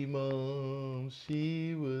baby mom,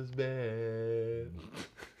 she was bad.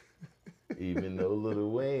 Even though Lil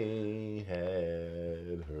Wayne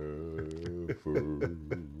had her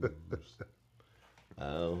first. I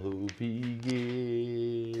hope he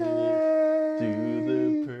gets to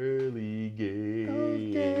the pearly gate.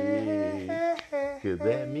 'Cause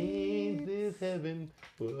that means there's heaven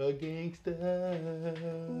for a gangster.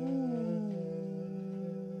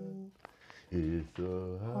 It's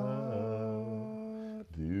so hard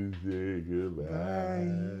to say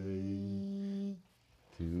goodbye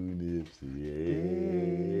to Nipsey.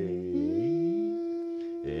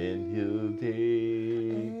 And he'll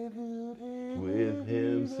take with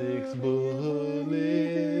him 6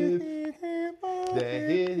 bullets that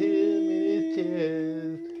hit him in his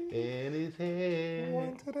chest and his head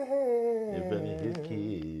in front of his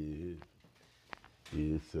kids.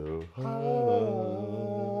 It's so hard